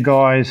get the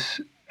guys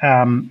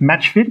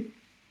match fit,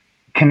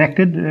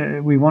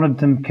 connected. We wanted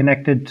them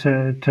connected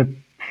to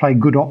play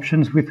good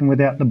options with and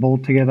without the ball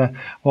together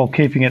while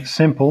keeping it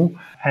simple.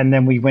 And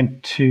then we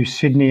went to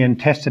Sydney and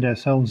tested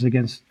ourselves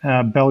against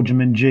Belgium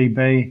and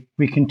GB.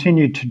 We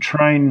continued to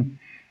train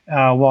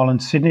while in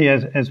Sydney,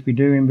 as we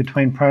do in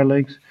between pro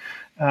leagues.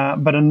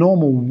 But a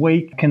normal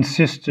week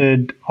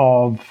consisted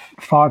of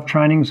 5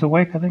 trainings a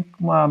week, I think.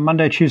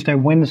 Monday, Tuesday,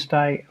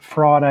 Wednesday,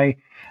 Friday,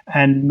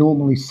 and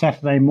normally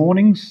Saturday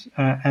mornings.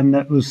 And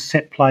that was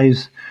set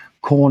plays,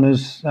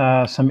 corners,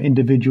 some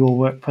individual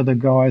work for the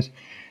guys.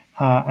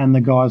 And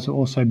the guys are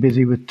also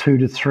busy with 2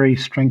 to 3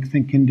 strength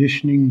and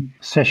conditioning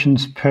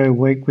sessions per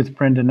week with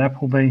Brendan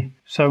Appleby.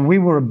 So we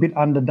were a bit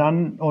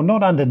underdone, or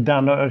not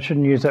underdone, I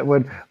shouldn't use that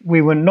word.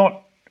 We were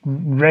not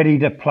ready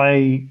to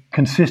play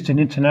consistent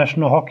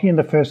international hockey in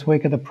the first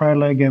week of the Pro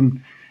League,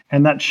 and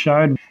that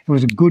showed. It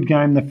was a good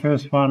game, the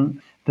first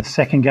one. The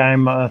second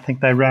game, I think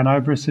they ran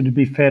over us, it'd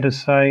be fair to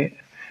say.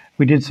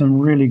 We did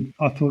some really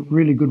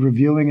good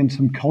reviewing and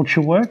some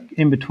culture work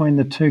in between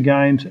the 2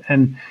 games,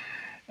 and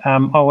I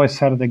always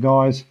say to the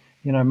guys,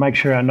 make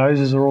sure our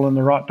noses are all in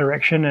the right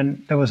direction.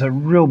 And there was a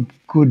real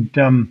good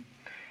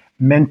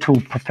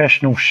mental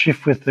professional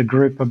shift with the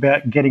group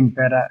about getting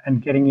better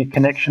and getting your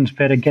connections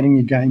better, getting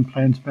your game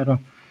plans better.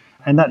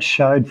 And that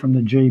showed from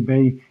the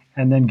GB,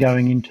 and then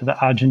going into the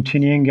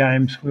Argentinian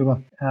games, we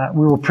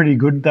were pretty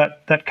good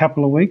that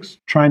couple of weeks.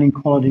 Training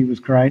quality was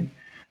great,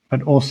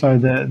 but also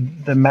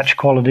the match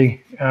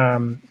quality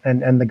and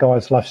the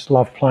guys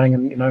loved playing,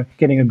 and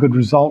getting a good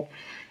result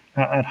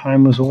at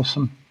home was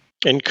awesome.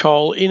 And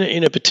Cole,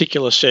 in a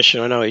particular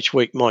session, I know each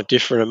week might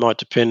differ and it might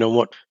depend on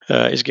what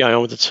is going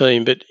on with the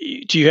team, but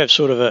do you have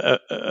sort of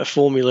a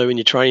formula in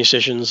your training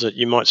sessions that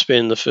you might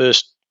spend the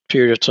first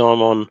period of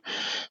time on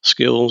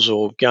skills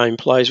or game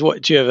plays?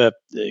 Could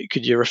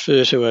you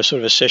refer to a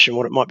sort of a session,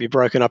 what it might be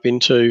broken up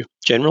into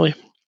generally?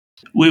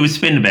 We would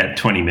spend about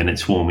 20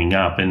 minutes warming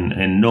up,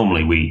 and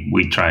normally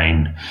we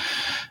train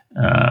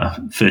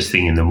first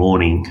thing in the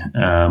morning.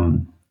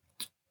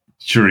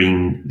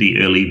 During the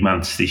early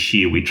months this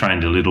year, we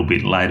trained a little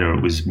bit later.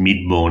 It was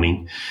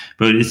mid-morning,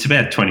 but it's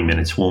about 20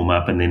 minutes warm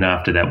up. And then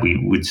after that, we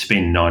would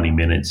spend 90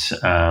 minutes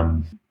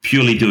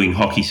purely doing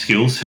hockey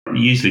skills.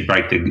 We usually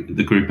break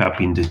the group up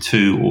into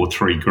 2 or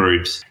 3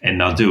 groups, and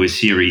they'll do a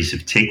series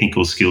of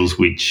technical skills,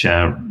 which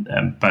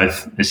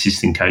both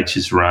assistant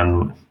coaches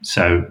run.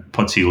 So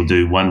Potsy will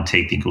do 1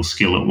 technical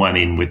skill at one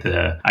end with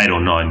 8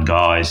 or 9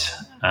 guys.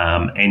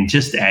 And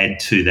just add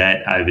to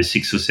that over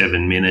 6 or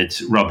 7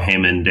 minutes, Rob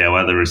Hammond, our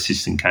other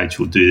assistant coach,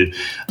 will do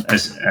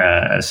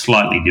a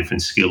slightly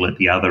different skill at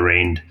the other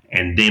end.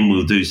 And then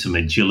we'll do some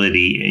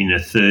agility in a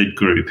third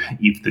group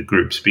if the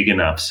group's big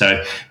enough.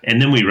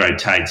 And then we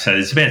rotate. So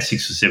it's about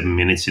 6 or 7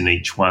 minutes in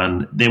each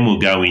one. Then we'll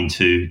go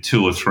into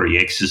 2 or 3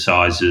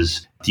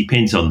 exercises.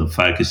 Depends on the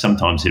focus.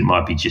 Sometimes it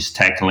might be just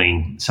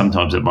tackling.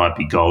 Sometimes it might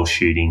be goal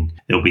shooting.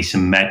 There'll be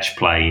some match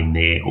play in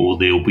there, or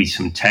there'll be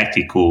some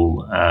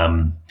tactical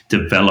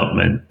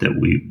development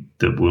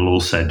that we'll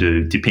also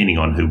do, depending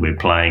on who we're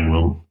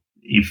playing.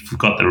 If we've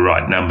got the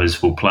right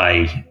numbers, we'll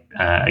play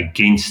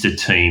against a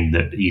team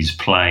that is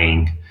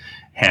playing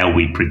how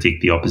we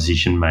predict the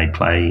opposition may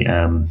play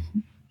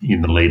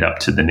in the lead up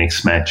to the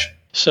next match.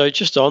 So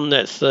just on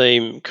that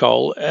theme,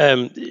 Cole,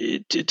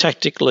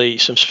 tactically,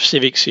 some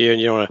specifics here, and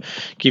you don't want to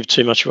give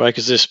too much away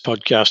because this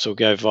podcast will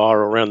go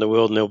viral around the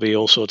world and there'll be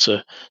all sorts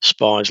of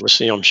spies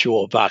listening, I'm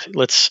sure. But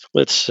let's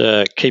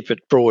keep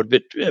it broad.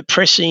 But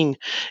pressing,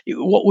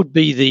 what would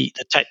be the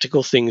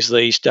tactical things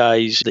these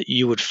days that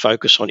you would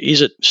focus on? Is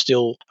it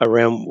still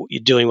around what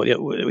you're doing when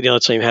the other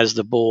team has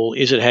the ball?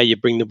 Is it how you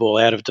bring the ball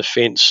out of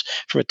defence?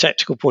 From a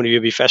tactical point of view,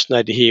 I'd be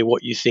fascinated to hear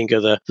what you think are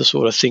the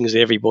sort of things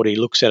that everybody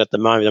looks at the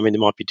moment. I mean, there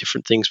might be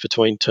different things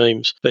between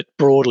teams, but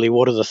broadly,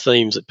 what are the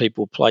themes that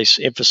people place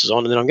emphasis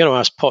on? And then I'm going to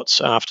ask Potts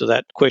after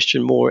that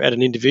question more at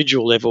an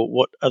individual level.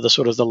 What are the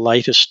sort of the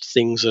latest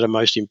things that are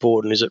most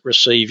important? Is it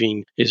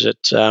receiving? Is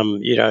it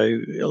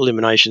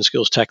elimination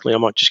skills, tackling? I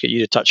might just get you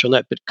to touch on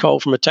that. But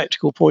Cole, from a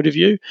tactical point of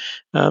view, do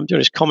you want to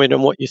just comment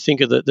on what you think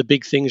are the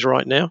big things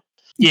right now?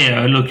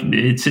 Yeah, look,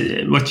 it's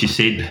what you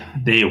said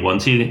there,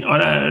 Wanty.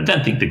 I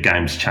don't think the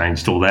game's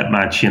changed all that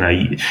much.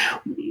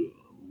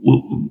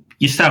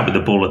 You start with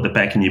the ball at the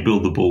back and you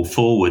build the ball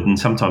forward, and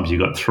sometimes you've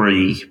got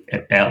 3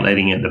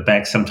 outletting at the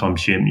back.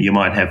 Sometimes you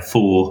might have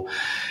 4,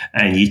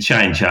 and you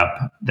change up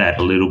that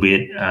a little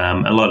bit.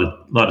 A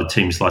lot of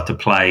teams like to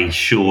play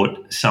short.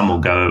 Some will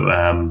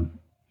go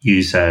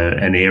use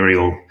an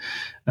aerial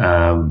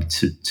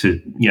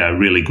to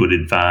really good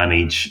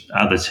advantage.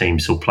 Other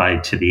teams will play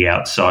to the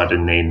outside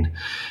and then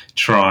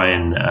try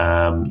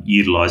and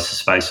utilise the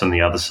space on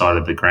the other side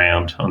of the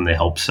ground on the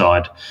help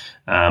side.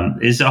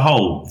 There's a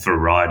whole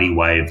variety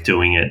way of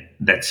doing it.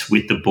 That's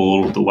with the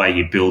ball, the way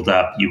you build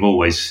up.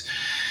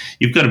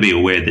 You've got to be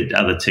aware that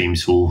other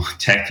teams will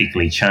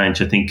tactically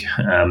change. I think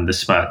the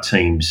smart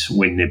teams,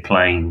 when they're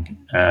playing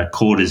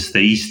quarters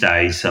these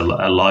days,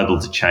 are liable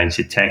to change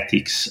their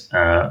tactics,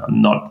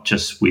 not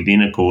just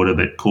within a quarter,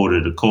 but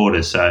quarter to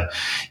quarter. So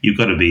you've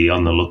got to be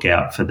on the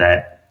lookout for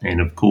that.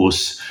 And, of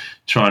course,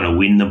 trying to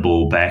win the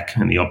ball back,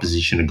 and the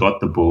opposition have got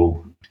the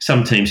ball.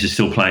 Some teams are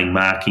still playing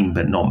marking,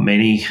 but not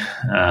many.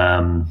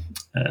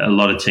 A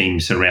lot of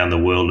teams around the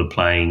world are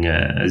playing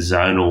a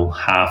zonal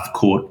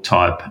half-court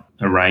type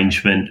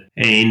arrangement,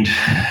 and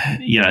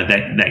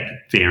that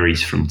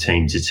varies from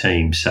team to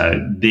team.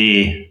 So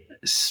there are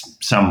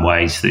some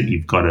ways that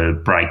you've got to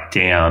break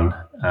down.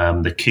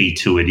 The key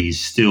to it is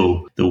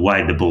still the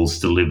way the ball's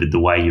delivered, the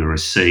way you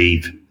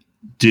receive.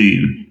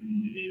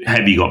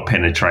 Have you got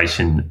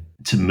penetration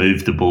to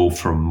move the ball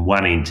from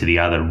one end to the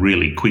other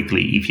really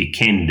quickly? If you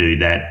can do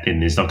that, then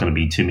there's not going to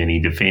be too many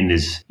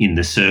defenders in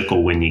the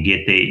circle when you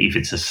get there. If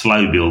it's a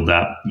slow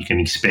build-up, you can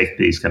expect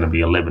there's going to be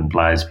 11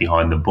 players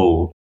behind the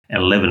ball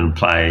and 11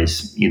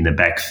 players in the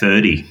back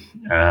 30,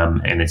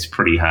 and it's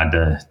pretty hard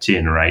to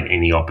generate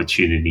any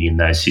opportunity in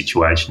those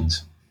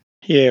situations.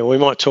 Yeah, we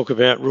might talk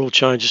about rule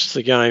changes to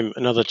the game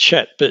another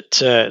chat,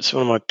 but it's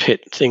one of my pet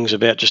things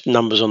about just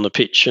numbers on the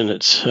pitch, and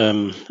it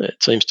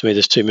seems to me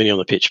there's too many on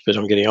the pitch, but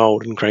I'm getting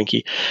old and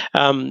cranky.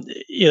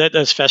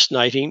 That's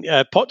fascinating.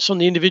 Potts, on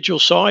the individual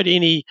side,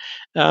 any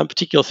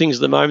particular things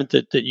at the moment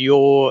that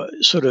you're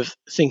sort of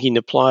thinking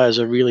the players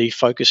are really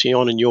focusing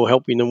on and you're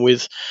helping them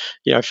with,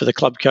 for the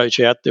club coach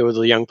out there or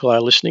the young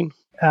player listening?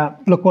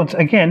 Look, once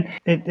again,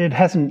 it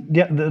hasn't.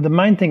 The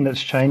main thing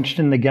that's changed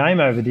in the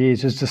game over the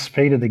years is the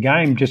speed of the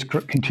game just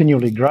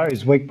continually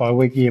grows week by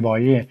week, year by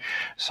year.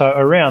 So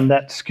around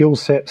that, skill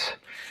sets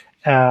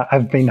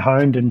have been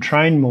honed and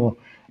trained more,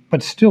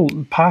 but still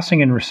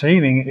passing and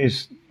receiving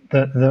is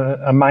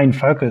a main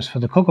focus for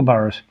the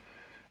Kookaburras.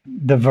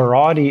 The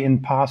variety in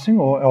passing,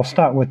 or I'll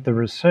start with the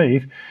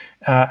receive,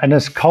 and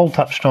as Cole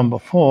touched on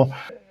before,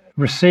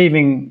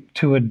 receiving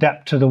to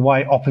adapt to the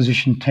way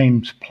opposition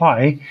teams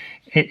play.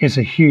 It is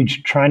a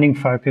huge training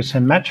focus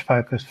and match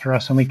focus for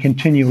us, and we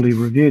continually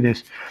review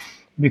this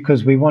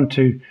because we want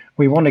to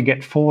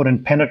get forward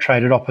and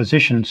penetrate at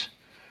oppositions.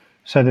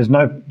 So there's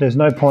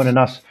no point in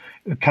us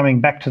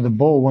coming back to the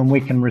ball when we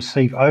can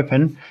receive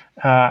open,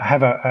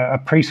 have a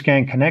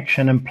pre-scan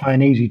connection, and play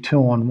an easy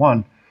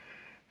 2-on-1.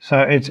 So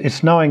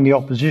it's knowing the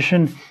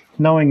opposition,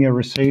 knowing your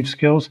receive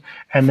skills,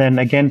 and then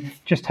again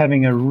just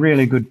having a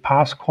really good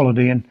pass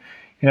quality,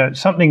 and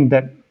something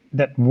that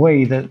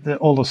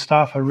all the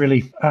staff are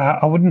really,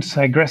 I wouldn't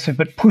say aggressive,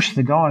 but push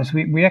the guys.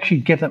 We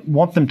actually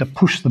want them to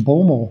push the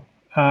ball more.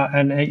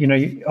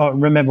 I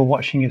remember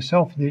watching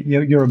yourself,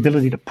 your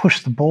ability to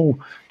push the ball,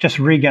 just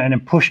regain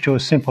and push to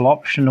a simple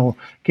option or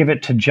give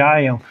it to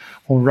Jay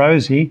or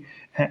Rosie.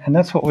 And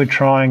that's what we're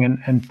trying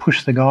and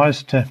push the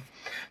guys to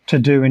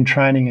do in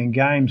training and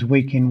games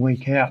week in,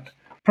 week out.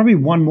 Probably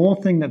one more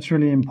thing that's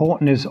really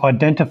important is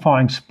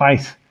identifying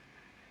space,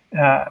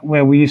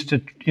 where we used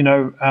to,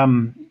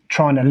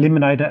 try and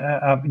eliminate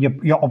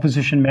your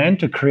opposition man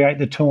to create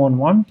the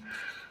 2-on-1.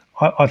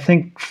 I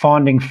think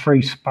finding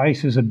free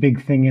space is a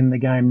big thing in the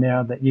game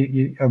now, that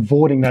you're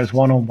avoiding those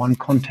one-on-one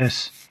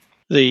contests.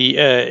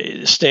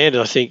 The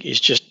standard, I think, is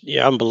just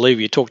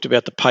unbelievable. You talked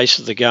about the pace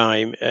of the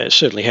game. It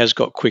certainly has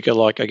got quicker,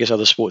 like I guess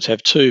other sports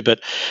have too.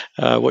 But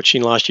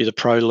watching last year the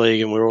Pro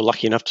League, and we were all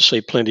lucky enough to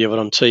see plenty of it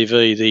on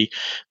TV,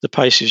 the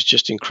pace is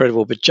just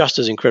incredible. But just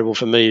as incredible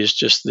for me is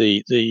just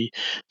the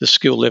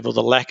skill level,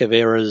 the lack of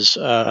errors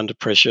under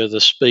pressure, the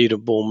speed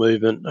of ball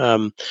movement.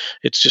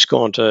 It's just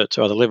gone to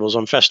other levels.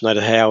 I'm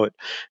fascinated how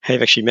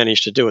you've actually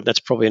managed to do it. That's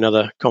probably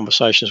another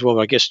conversation as well.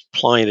 But I guess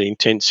playing at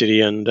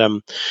intensity, and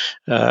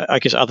I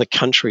guess other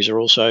countries are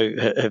also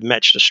have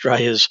matched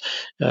Australia's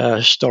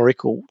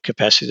historical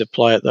capacity to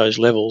play at those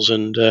levels,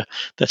 and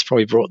that's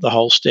probably brought the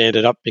whole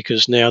standard up,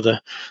 because now the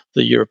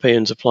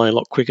Europeans are playing a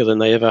lot quicker than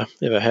they ever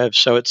have.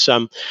 So it's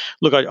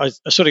look, I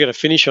sort of got to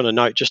finish on a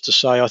note just to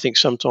say I think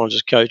sometimes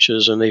as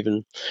coaches and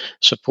even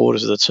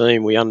supporters of the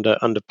team, we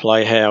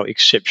underplay how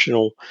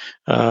exceptional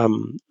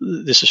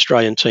this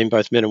Australian team,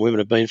 both men and women,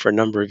 have been for a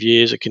number of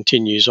years. It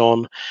continues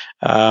on.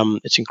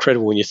 It's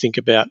incredible when you think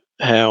about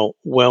how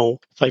well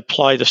they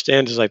play, the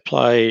standards they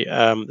play,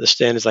 the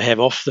standards they have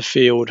off the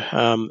field.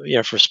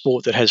 For a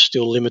sport that has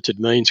still limited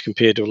means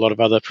compared to a lot of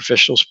other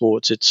professional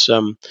sports, it's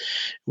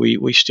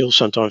we still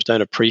sometimes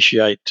don't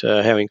appreciate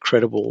how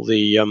incredible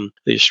the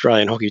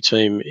Australian hockey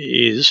team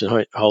is,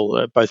 and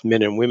both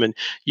men and women.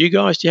 You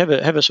guys, do you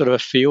have a sort of a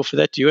feel for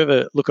that? Do you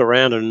ever look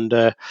around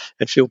and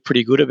feel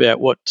pretty good about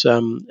what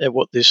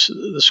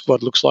the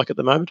squad looks like at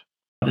the moment?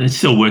 It's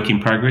still work in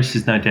progress,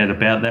 there's no doubt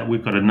about that.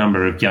 We've got a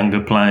number of younger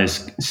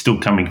players still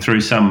coming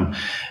through. Some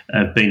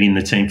have been in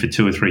the team for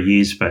 2 or 3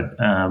 years, but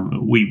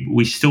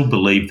we still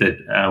believe that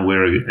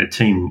we're a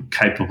team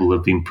capable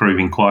of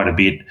improving quite a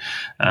bit.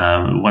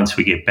 Once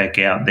we get back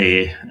out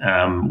there,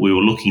 we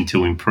were looking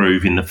to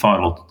improve in the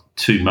final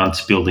 2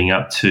 months building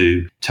up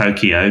to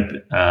Tokyo.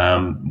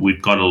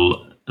 We've got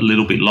a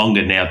little bit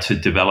longer now to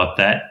develop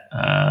that.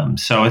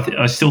 So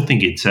I still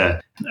think it's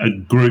a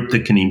group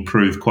that can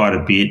improve quite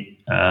a bit.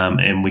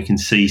 And we can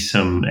see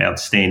some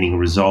outstanding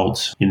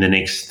results in the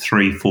next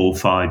 3, 4,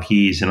 5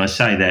 years. And I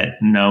say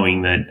that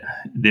knowing that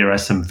there are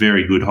some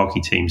very good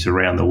hockey teams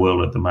around the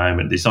world at the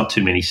moment. There's not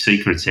too many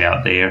secrets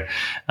out there.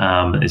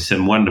 There's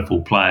some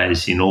wonderful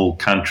players in all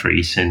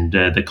countries, and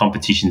the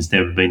competition's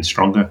never been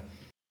stronger.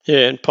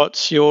 Yeah, and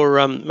Potts,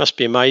 your must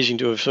be amazing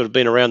to have sort of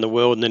been around the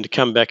world and then to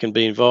come back and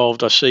be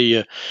involved. I see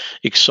your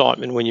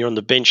excitement when you're on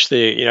the bench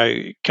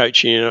there,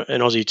 coaching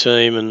an Aussie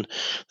team, and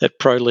that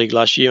Pro League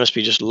last year. You must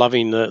be just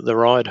loving the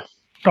ride.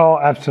 Oh,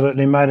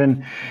 absolutely, mate.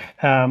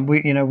 And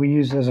we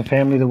use as a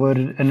family the word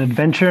an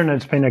adventure, and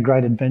it's been a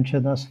great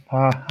adventure thus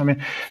far. I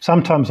mean,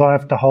 sometimes I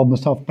have to hold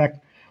myself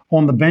back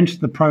on the bench.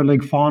 The Pro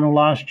League final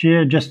last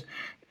year,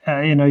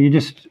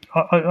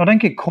 I don't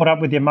get caught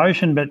up with the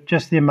emotion, but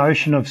just the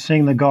emotion of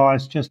seeing the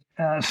guys just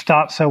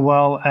start so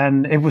well,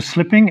 and it was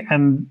slipping.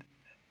 And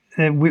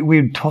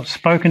we'd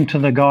spoken to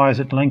the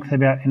guys at length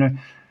about,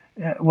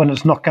 when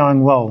it's not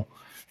going well,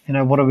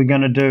 what are we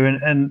going to do?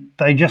 And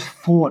they just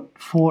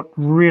fought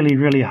really,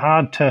 really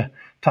hard to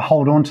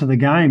hold on to the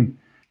game,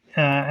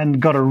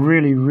 and got a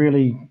really,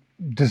 really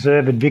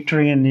deserved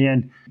victory in the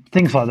end.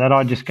 Things like that,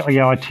 I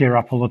tear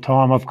up all the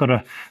time. I've got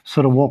to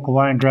sort of walk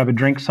away and grab a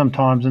drink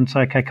sometimes and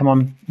say, okay, come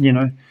on,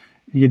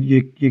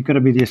 you've got to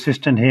be the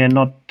assistant here,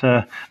 not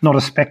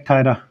a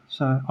spectator.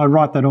 So I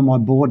write that on my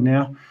board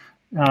now.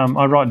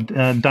 I write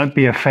don't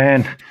be a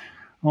fan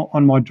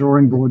on my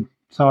drawing board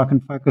so I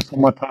can focus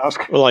on my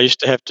task. Well, I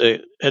used to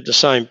had the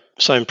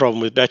same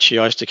problem with Batchy.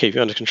 I used to keep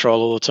him under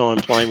control all the time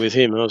playing with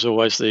him, and I was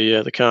always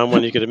the calm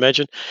one, you could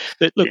imagine.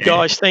 But look,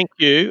 guys, thank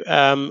you.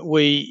 I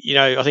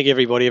think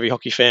every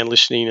hockey fan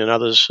listening and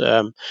others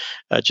are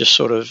just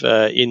sort of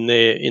in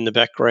the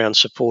background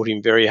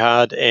supporting very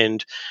hard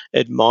and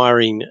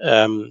admiring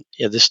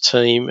this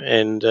team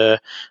and the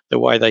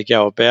way they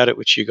go about it,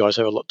 which you guys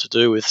have a lot to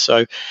do with.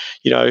 So,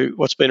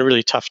 what's been a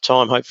really tough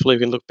time, hopefully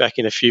we can look back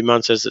in a few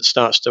months as it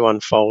starts to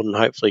unfold and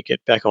hopefully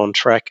get back on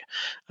track.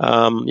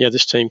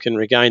 This team can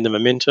regain the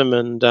momentum,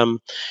 and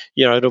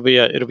it'll be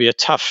a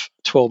tough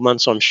 12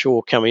 months, I'm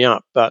sure, coming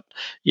up. But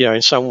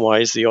in some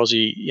ways, the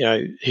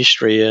Aussie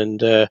history and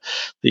the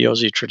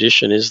Aussie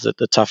tradition is that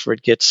the tougher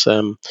it gets,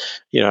 they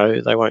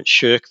won't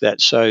shirk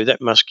that. So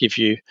that must give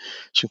you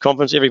some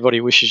confidence.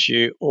 Everybody wishes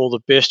you all the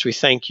best. We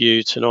thank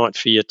you tonight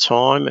for your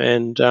time,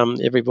 and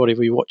everybody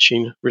will be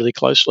watching really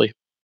closely.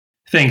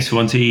 Thanks,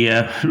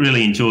 Swansea.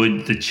 Really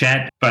enjoyed the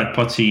chat. Both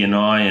Potsy and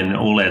I and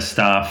all our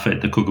staff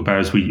at the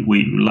Kookaburras,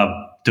 we love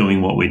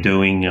doing what we're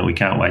doing. We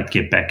can't wait to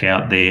get back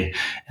out there.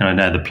 And I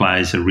know the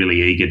players are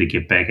really eager to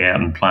get back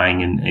out and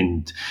playing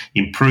and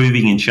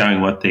improving and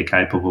showing what they're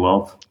capable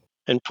of.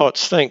 And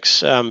Potts,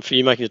 thanks for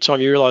you making the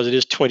time. You realise it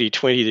is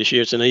 2020 this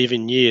year. It's an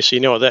even year, so you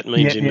know what that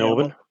means in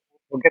Melbourne.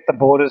 We'll get the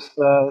borders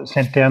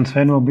sent down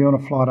soon. We'll be on a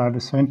flight over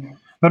soon.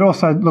 But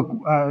also,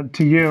 look,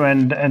 to you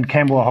and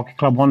Camberwell Hockey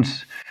Club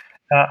once,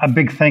 a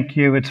big thank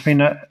you. It's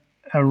been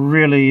a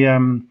really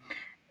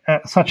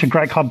such a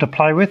great club to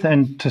play with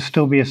and to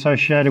still be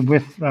associated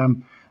with.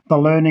 The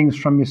learnings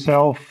from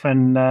yourself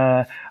and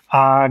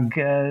Arg,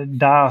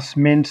 Das,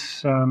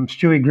 Mintz,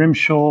 Stewie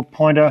Grimshaw,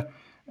 Pointer.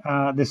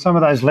 There's some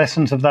of those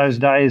lessons of those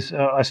days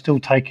I still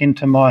take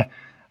into my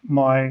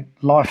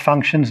life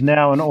functions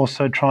now, and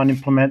also try and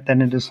implement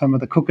that into some of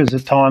the cookers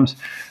at times.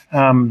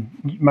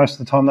 Most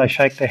of the time they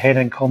shake their head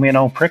and call me an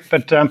old prick,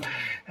 but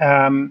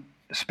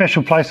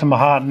special place in my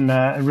heart, and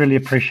I really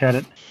appreciate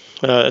it.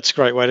 It's a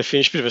great way to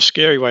finish, bit of a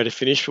scary way to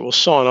finish, but we'll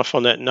sign off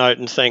on that note,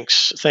 and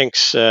thanks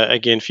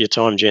again for your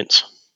time, gents.